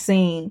haven't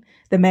seen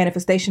the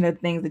manifestation of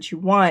the things that you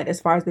want as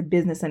far as the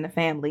business and the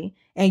family.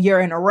 And you're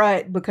in a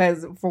rut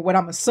because, for what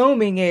I'm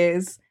assuming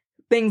is,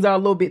 things are a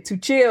little bit too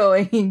chill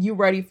and you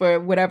ready for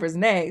whatever's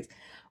next.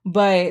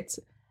 But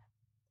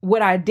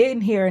what I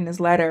didn't hear in this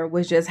letter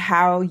was just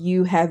how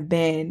you have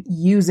been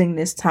using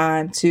this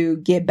time to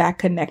get back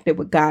connected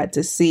with God,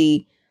 to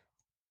see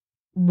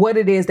what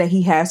it is that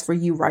He has for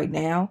you right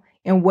now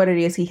and what it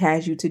is He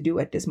has you to do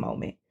at this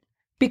moment.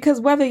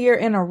 Because whether you're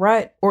in a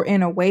rut or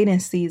in a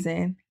waiting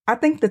season, I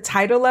think the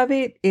title of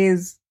it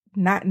is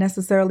not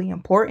necessarily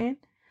important,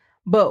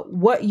 but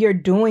what you're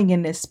doing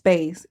in this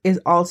space is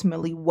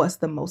ultimately what's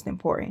the most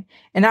important.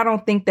 And I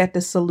don't think that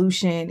the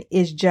solution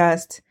is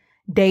just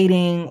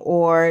dating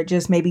or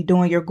just maybe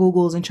doing your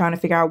Googles and trying to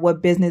figure out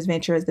what business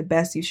venture is the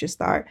best you should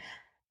start.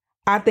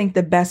 I think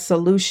the best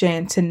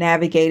solution to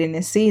navigating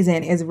this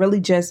season is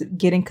really just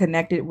getting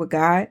connected with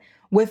God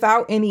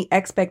without any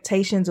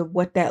expectations of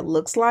what that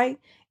looks like,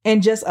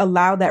 and just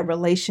allow that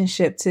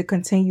relationship to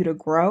continue to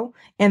grow.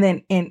 And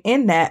then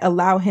in that,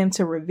 allow him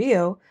to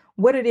reveal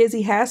what it is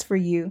he has for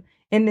you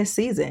in this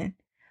season.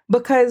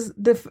 Because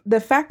the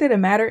fact of the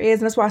matter is,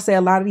 and that's why I say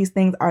a lot of these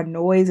things are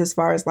noise as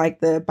far as like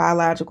the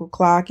biological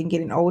clock and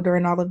getting older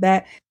and all of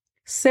that.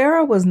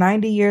 Sarah was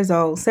 90 years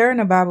old. Sarah in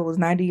the Bible was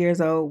 90 years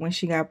old when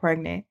she got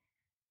pregnant.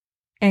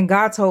 And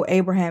God told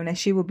Abraham that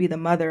she would be the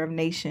mother of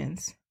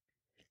nations.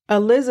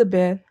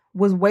 Elizabeth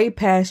was way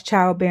past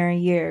childbearing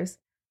years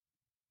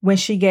when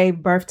she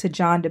gave birth to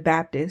John the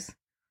Baptist,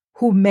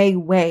 who made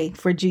way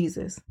for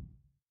Jesus.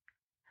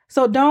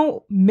 So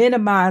don't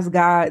minimize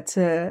God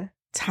to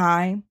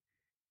time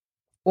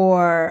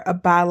or a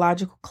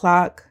biological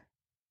clock.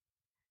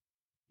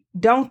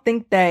 Don't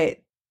think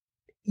that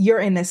you're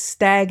in a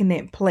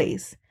stagnant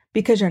place,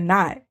 because you're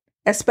not,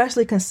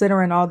 especially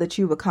considering all that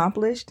you've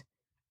accomplished.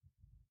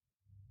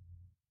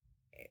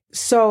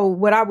 So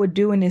what I would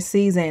do in this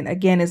season,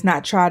 again, is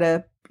not try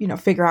to,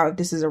 figure out if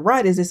this is a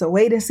rut, is this a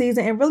waiting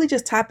season, and really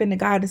just tap into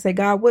God and say,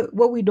 God,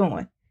 what we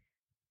doing?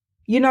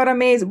 You know what I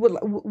mean?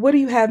 What do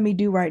you have me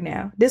do right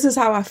now? This is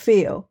how I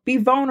feel. Be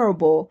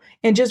vulnerable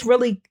and just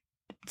really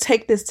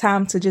take this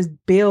time to just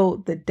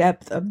build the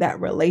depth of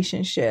that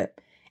relationship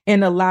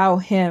and allow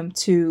him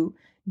to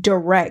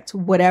direct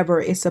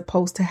whatever is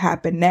supposed to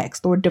happen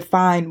next, or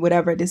define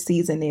whatever the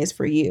season is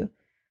for you.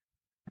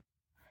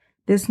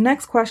 This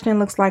next question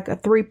looks like a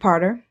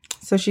 3-parter.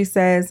 So she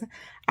says,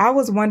 I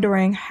was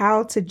wondering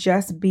how to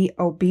just be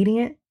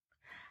obedient.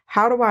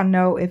 How do I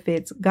know if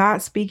it's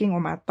God speaking or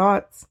my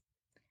thoughts?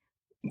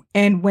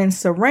 And when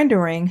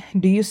surrendering,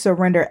 do you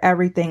surrender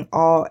everything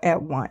all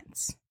at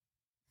once?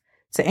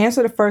 To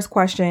answer the first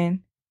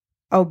question,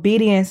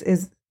 obedience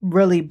is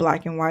really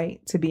black and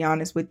white, to be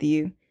honest with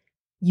you.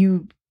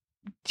 You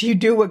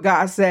do what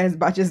God says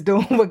by just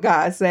doing what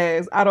God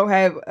says. I don't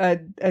have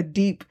a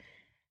deep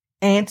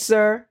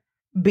answer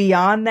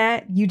beyond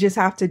that. You just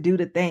have to do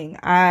the thing.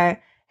 I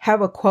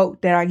have a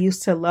quote that I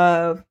used to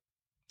love,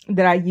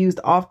 that I used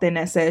often,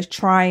 that says,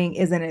 trying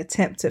is an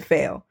attempt to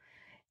fail.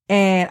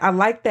 And I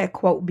like that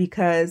quote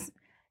because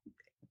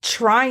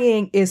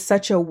trying is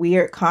such a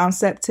weird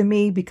concept to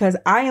me, because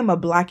I am a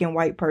black and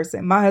white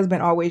person. My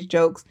husband always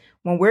jokes,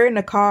 when we're in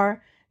the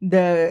car,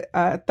 the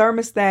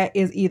thermostat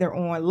is either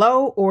on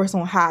low or it's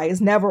on high.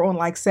 It's never on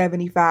like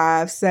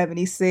 75,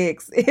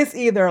 76. It's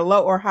either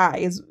low or high.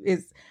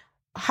 It's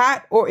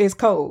hot or it's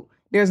cold.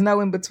 There's no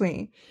in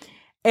between.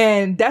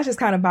 And that's just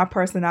kind of my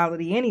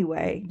personality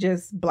anyway,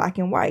 just black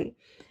and white.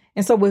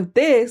 And so with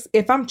this,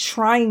 if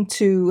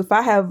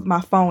I have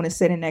my phone is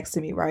sitting next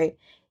to me, right?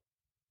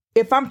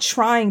 If I'm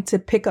trying to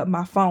pick up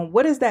my phone,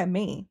 what does that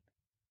mean?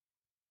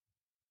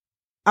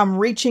 I'm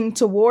reaching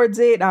towards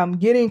it. I'm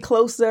getting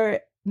closer.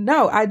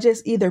 No, I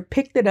just either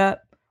picked it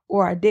up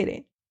or I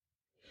didn't.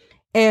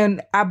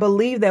 And I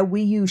believe that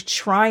we use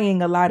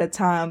trying a lot of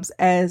times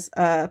as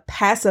a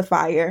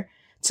pacifier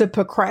to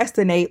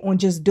procrastinate on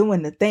just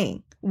doing the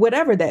thing,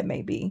 whatever that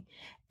may be.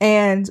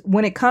 And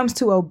when it comes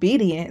to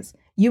obedience,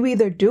 you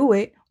either do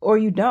it or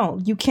you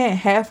don't. You can't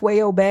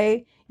halfway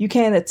obey. You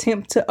can't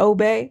attempt to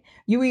obey.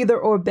 You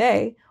either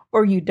obey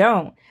or you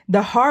don't.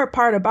 The hard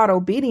part about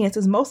obedience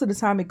is most of the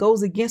time it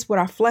goes against what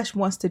our flesh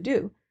wants to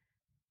do.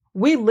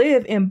 We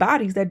live in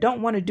bodies that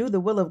don't want to do the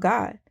will of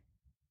God.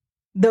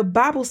 The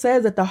Bible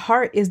says that the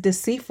heart is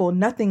deceitful.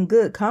 Nothing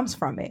good comes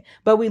from it.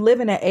 But we live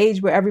in an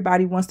age where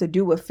everybody wants to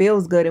do what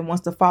feels good and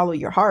wants to follow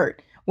your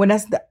heart, when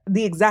that's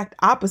the exact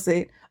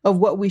opposite of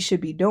what we should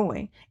be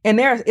doing. And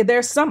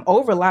there's some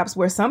overlaps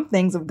where some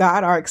things of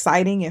God are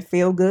exciting and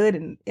feel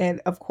good,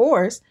 and of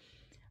course,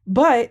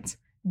 but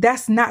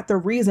that's not the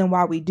reason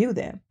why we do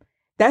them.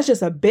 That's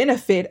just a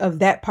benefit of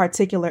that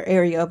particular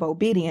area of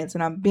obedience.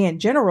 And I'm being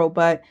general,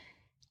 but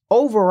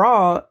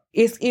overall,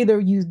 it's either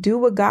you do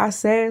what God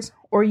says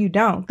or you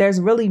don't. There's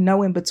really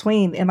no in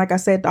between. And like I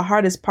said, the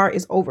hardest part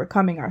is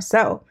overcoming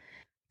ourselves.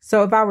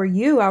 So if I were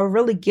you, I would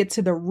really get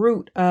to the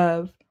root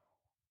of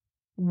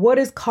what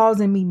is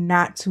causing me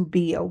not to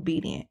be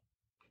obedient.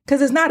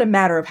 Because it's not a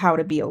matter of how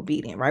to be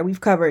obedient, right?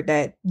 We've covered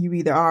that you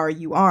either are or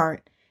you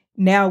aren't.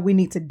 Now we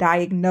need to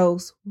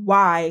diagnose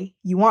why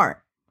you aren't,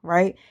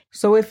 right?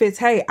 So if it's,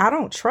 hey, I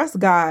don't trust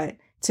God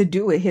to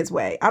do it his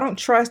way. I don't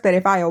trust that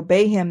if I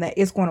obey him, that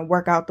it's going to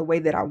work out the way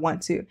that I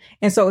want to.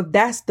 And so if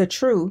that's the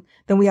truth,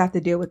 then we have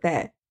to deal with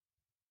that.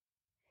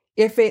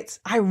 If it's,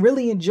 I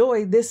really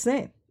enjoy this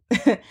sin.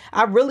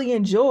 I really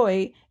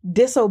enjoy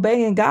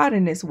disobeying God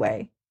in this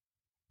way.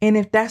 And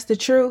if that's the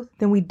truth,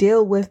 then we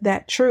deal with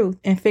that truth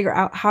and figure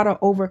out how to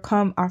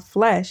overcome our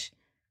flesh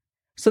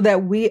so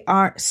that we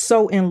aren't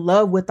so in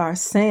love with our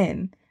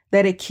sin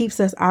that it keeps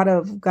us out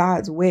of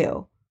God's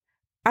will.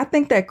 I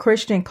think that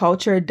Christian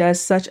culture does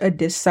such a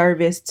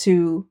disservice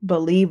to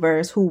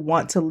believers who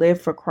want to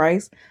live for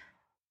Christ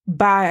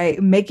by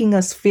making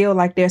us feel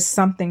like there's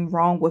something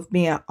wrong with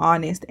being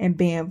honest and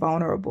being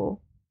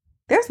vulnerable.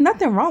 There's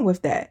nothing wrong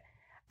with that.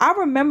 I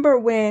remember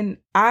when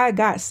I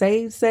got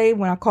saved,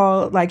 when I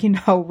called,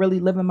 really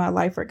living my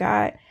life for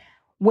God.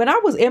 When I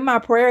was in my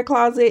prayer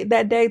closet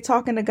that day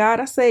talking to God,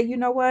 I said, you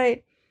know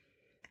what?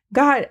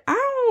 God,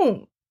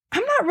 I'm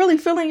not really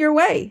feeling your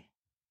way.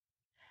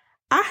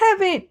 I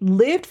haven't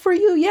lived for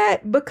you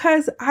yet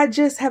because I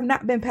just have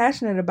not been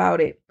passionate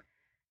about it.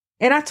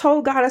 And I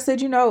told God, I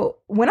said,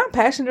 when I'm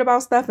passionate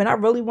about stuff and I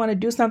really want to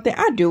do something,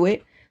 I do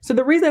it. So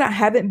the reason I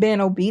haven't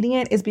been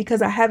obedient is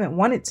because I haven't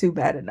wanted to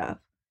bad enough.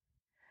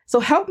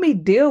 So help me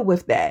deal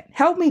with that.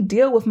 Help me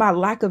deal with my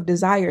lack of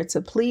desire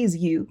to please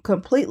you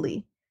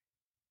completely.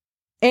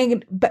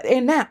 And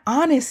that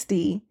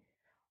honesty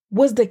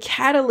was the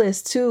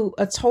catalyst to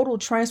a total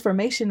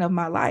transformation of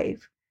my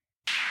life.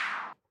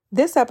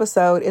 This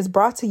episode is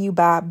brought to you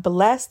by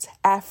Blessed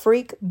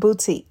Afrique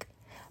Boutique.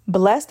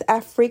 Blessed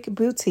Afrique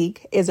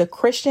Boutique is a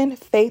Christian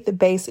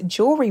faith-based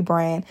jewelry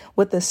brand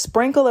with a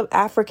sprinkle of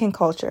African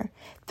culture.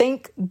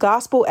 Think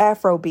gospel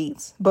Afro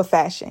beats, but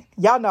fashion.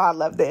 Y'all know I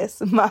love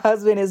this. My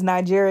husband is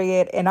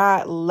Nigerian and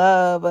I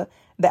love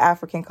the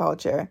African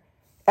culture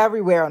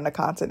everywhere on the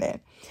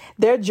continent.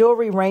 Their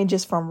jewelry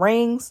ranges from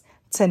rings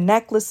to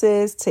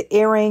necklaces to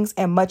earrings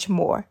and much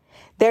more.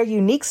 Their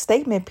unique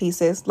statement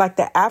pieces, like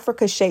the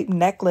Africa-shaped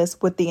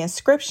necklace with the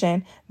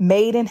inscription,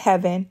 "Made in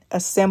Heaven,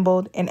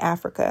 Assembled in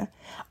Africa,"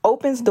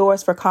 opens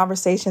doors for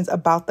conversations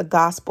about the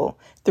gospel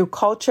through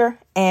culture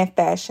and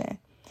fashion.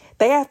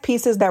 They have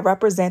pieces that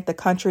represent the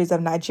countries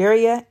of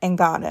Nigeria and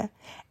Ghana.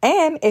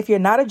 And if you're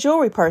not a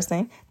jewelry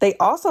person, they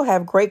also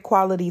have great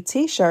quality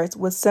t-shirts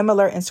with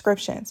similar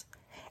inscriptions.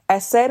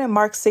 As said in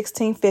Mark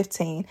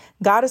 16:15,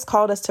 God has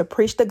called us to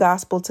preach the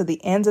gospel to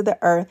the ends of the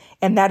earth,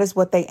 and that is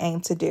what they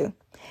aim to do.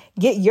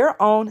 Get your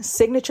own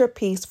signature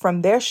piece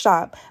from their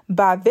shop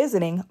by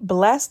visiting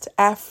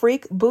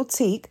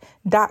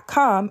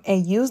blessedafriqueboutique.com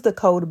and use the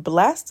code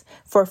BLESSED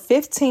for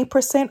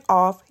 15%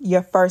 off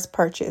your first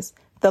purchase.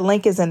 The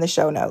link is in the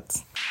show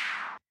notes.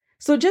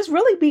 So just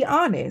really be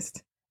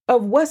honest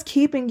of what's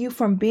keeping you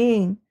from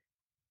being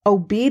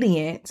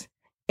obedient,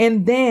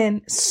 and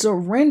then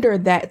surrender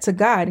that to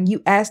God. And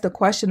you asked the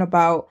question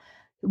about,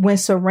 when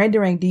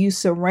surrendering, do you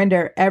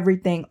surrender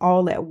everything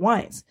all at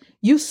once?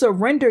 You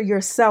surrender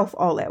yourself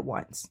all at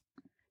once.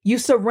 You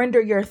surrender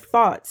your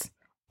thoughts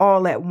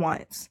all at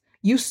once.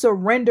 You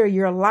surrender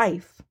your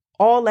life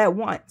all at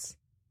once.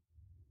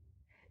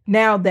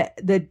 Now,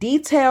 the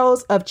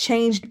details of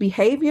changed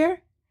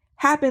behavior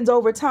happens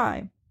over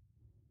time,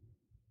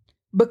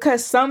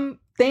 because some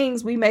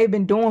things we may have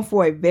been doing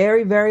for a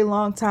very, very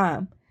long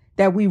time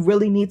that we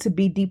really need to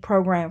be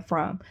deprogrammed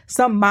from.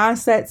 Some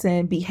mindsets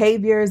and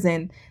behaviors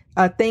and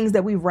things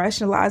that we've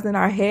rationalized in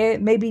our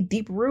head may be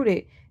deep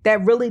rooted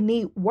that really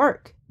need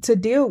work to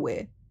deal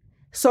with.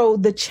 So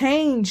the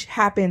change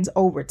happens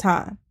over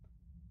time.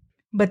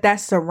 But that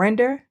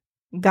surrender,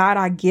 God,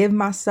 I give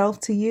myself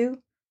to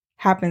you,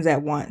 happens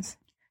at once.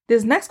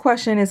 This next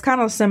question is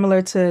kind of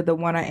similar to the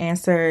one I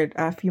answered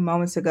a few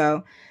moments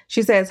ago.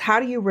 She says,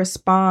 how do you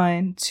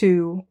respond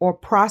to or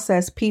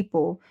process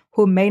people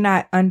who may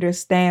not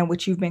understand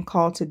what you've been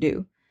called to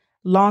do?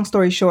 Long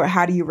story short,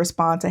 how do you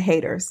respond to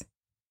haters?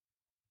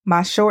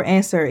 My short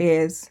answer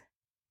is,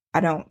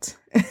 I don't.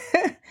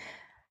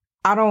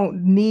 I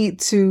don't need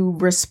to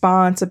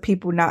respond to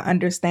people not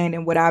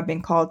understanding what I've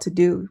been called to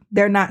do.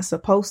 They're not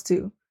supposed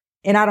to,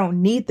 and I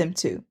don't need them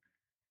to.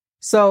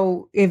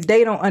 So if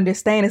they don't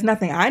understand, it's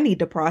nothing I need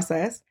to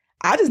process.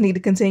 I just need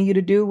to continue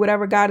to do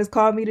whatever God has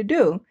called me to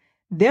do.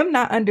 Them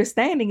not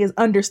understanding is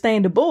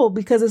understandable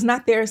because it's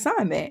not their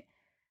assignment.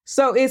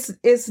 So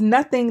it's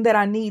nothing that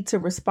I need to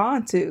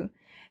respond to.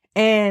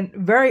 And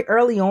very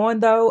early on,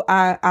 though,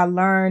 I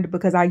learned,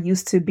 because I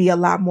used to be a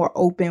lot more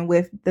open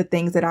with the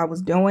things that I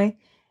was doing.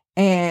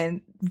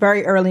 And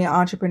very early in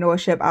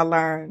entrepreneurship, I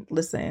learned,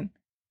 listen,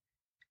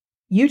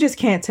 you just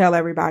can't tell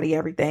everybody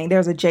everything.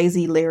 There's a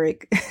Jay-Z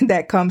lyric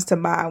that comes to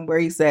mind where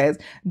he says,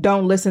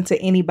 don't listen to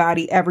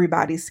anybody.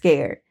 Everybody's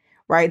scared,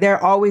 right? There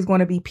are always going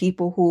to be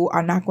people who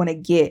are not going to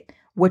get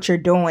what you're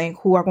doing,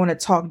 who are going to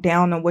talk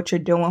down on what you're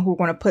doing, who are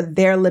going to put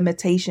their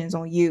limitations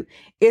on you.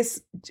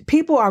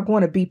 People are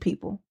going to be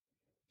people.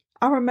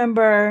 I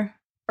remember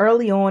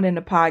early on in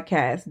the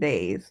podcast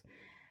days,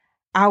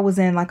 I was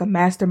in like a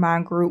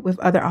mastermind group with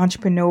other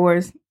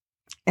entrepreneurs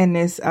in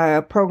this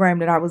program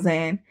that I was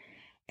in.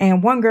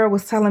 And one girl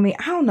was telling me,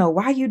 I don't know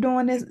why you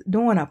doing this,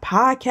 doing a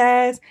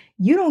podcast.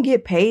 You don't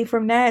get paid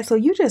from that. So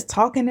you just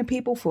talking to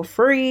people for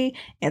free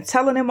and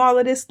telling them all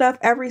of this stuff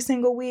every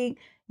single week,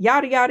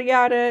 yada, yada,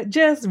 yada.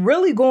 Just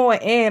really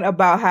going in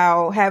about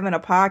how having a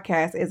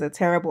podcast is a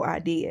terrible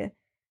idea.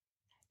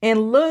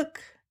 And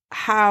look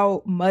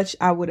how much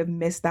I would have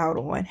missed out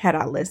on had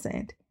I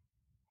listened.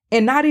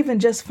 And not even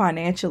just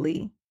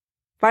financially.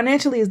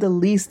 Financially is the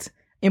least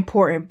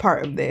important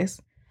part of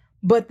this,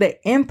 but the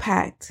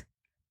impact,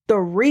 the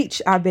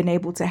reach I've been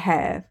able to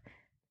have,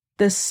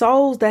 the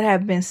souls that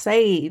have been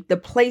saved, the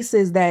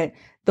places that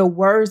the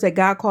words that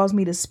God calls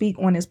me to speak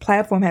on this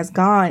platform has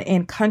gone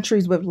in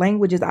countries with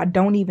languages I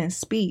don't even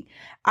speak.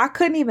 I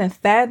couldn't even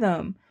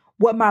fathom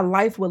what my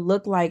life would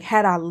look like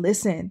had I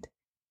listened.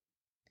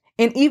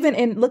 And even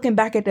in looking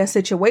back at that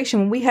situation,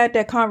 when we had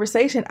that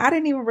conversation, I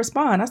didn't even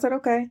respond. I said,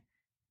 okay,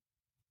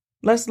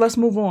 let's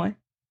move on.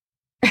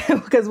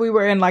 Because we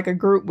were in like a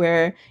group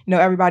where,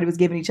 everybody was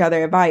giving each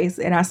other advice.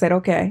 And I said,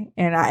 okay.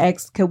 And I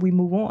asked, could we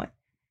move on?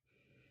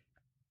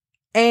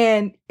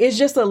 And it's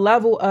just a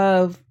level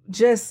of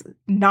just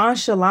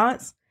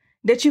nonchalance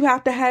that you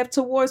have to have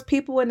towards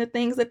people and the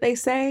things that they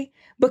say,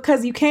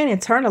 because you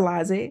can't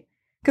internalize it.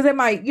 Because it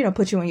might,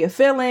 put you in your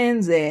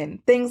feelings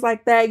and things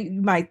like that. You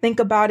might think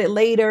about it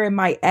later. It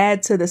might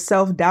add to the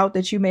self-doubt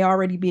that you may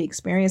already be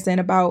experiencing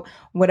about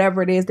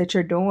whatever it is that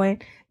you're doing.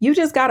 You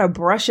just got to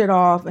brush it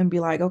off and be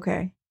like,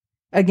 okay.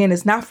 Again,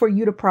 it's not for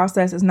you to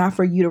process. It's not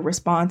for you to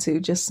respond to.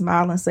 Just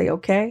smile and say,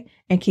 okay,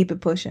 and keep it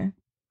pushing.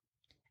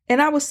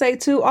 And I would say,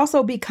 too,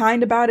 also be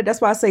kind about it. That's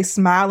why I say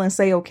smile and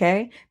say,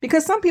 okay,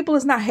 because some people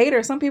is not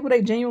haters. Some people,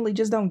 they genuinely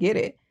just don't get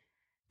it.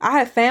 I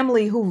have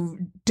family who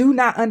do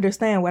not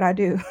understand what I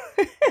do.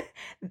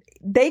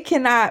 They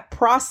cannot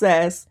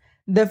process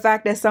the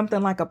fact that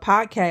something like a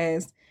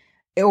podcast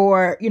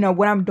or,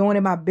 what I'm doing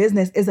in my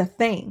business is a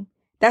thing.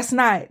 That's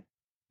not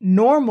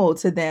normal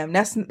to them.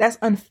 That's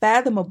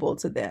unfathomable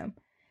to them.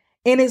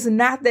 And it's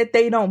not that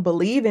they don't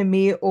believe in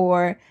me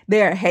or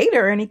they're a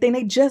hater or anything.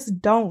 They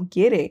just don't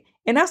get it.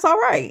 And that's all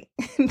right.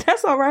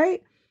 That's all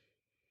right.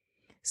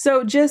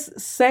 So just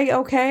say,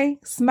 okay,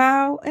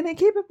 smile, and then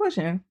keep it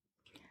pushing.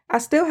 I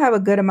still have a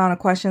good amount of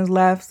questions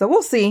left, so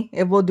we'll see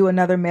if we'll do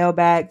another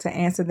mailbag to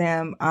answer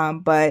them.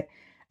 But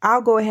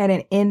I'll go ahead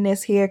and end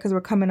this here because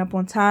we're coming up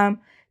on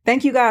time.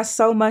 Thank you guys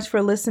so much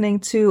for listening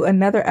to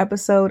another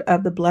episode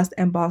of the Blessed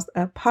and Bossed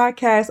Up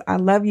podcast. I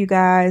love you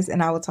guys,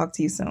 and I will talk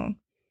to you soon.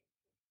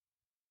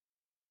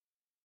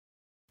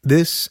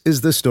 This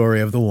is the story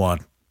of the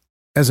one.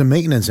 As a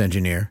maintenance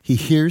engineer, he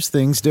hears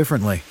things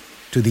differently.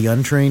 To the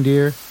untrained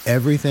ear,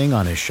 everything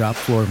on his shop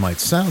floor might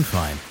sound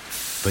fine,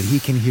 but he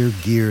can hear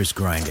gears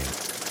grinding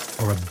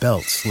or a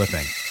belt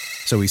slipping.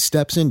 So he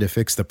steps in to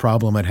fix the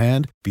problem at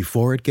hand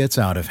before it gets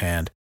out of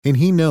hand. And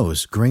he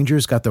knows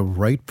Grainger's got the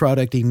right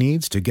product he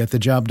needs to get the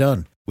job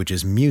done, which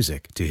is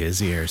music to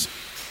his ears.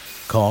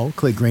 Call,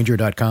 click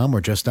Grainger.com,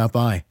 or just stop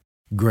by.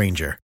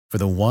 Grainger, for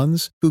the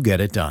ones who get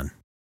it done.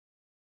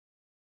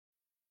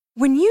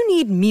 When you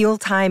need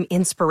mealtime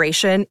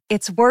inspiration,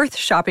 it's worth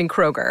shopping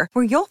Kroger,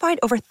 where you'll find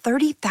over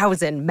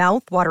 30,000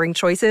 mouth-watering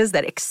choices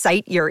that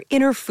excite your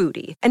inner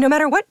foodie. And no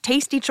matter what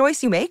tasty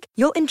choice you make,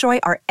 you'll enjoy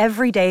our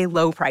everyday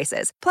low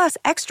prices, plus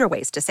extra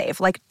ways to save,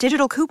 like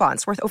digital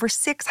coupons worth over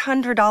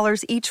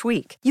 $600 each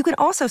week. You can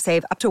also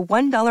save up to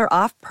 $1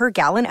 off per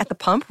gallon at the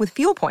pump with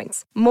fuel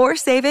points. More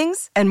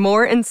savings and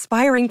more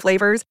inspiring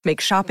flavors make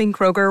shopping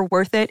Kroger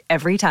worth it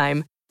every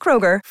time.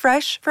 Kroger,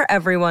 fresh for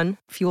everyone.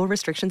 Fuel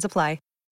restrictions apply.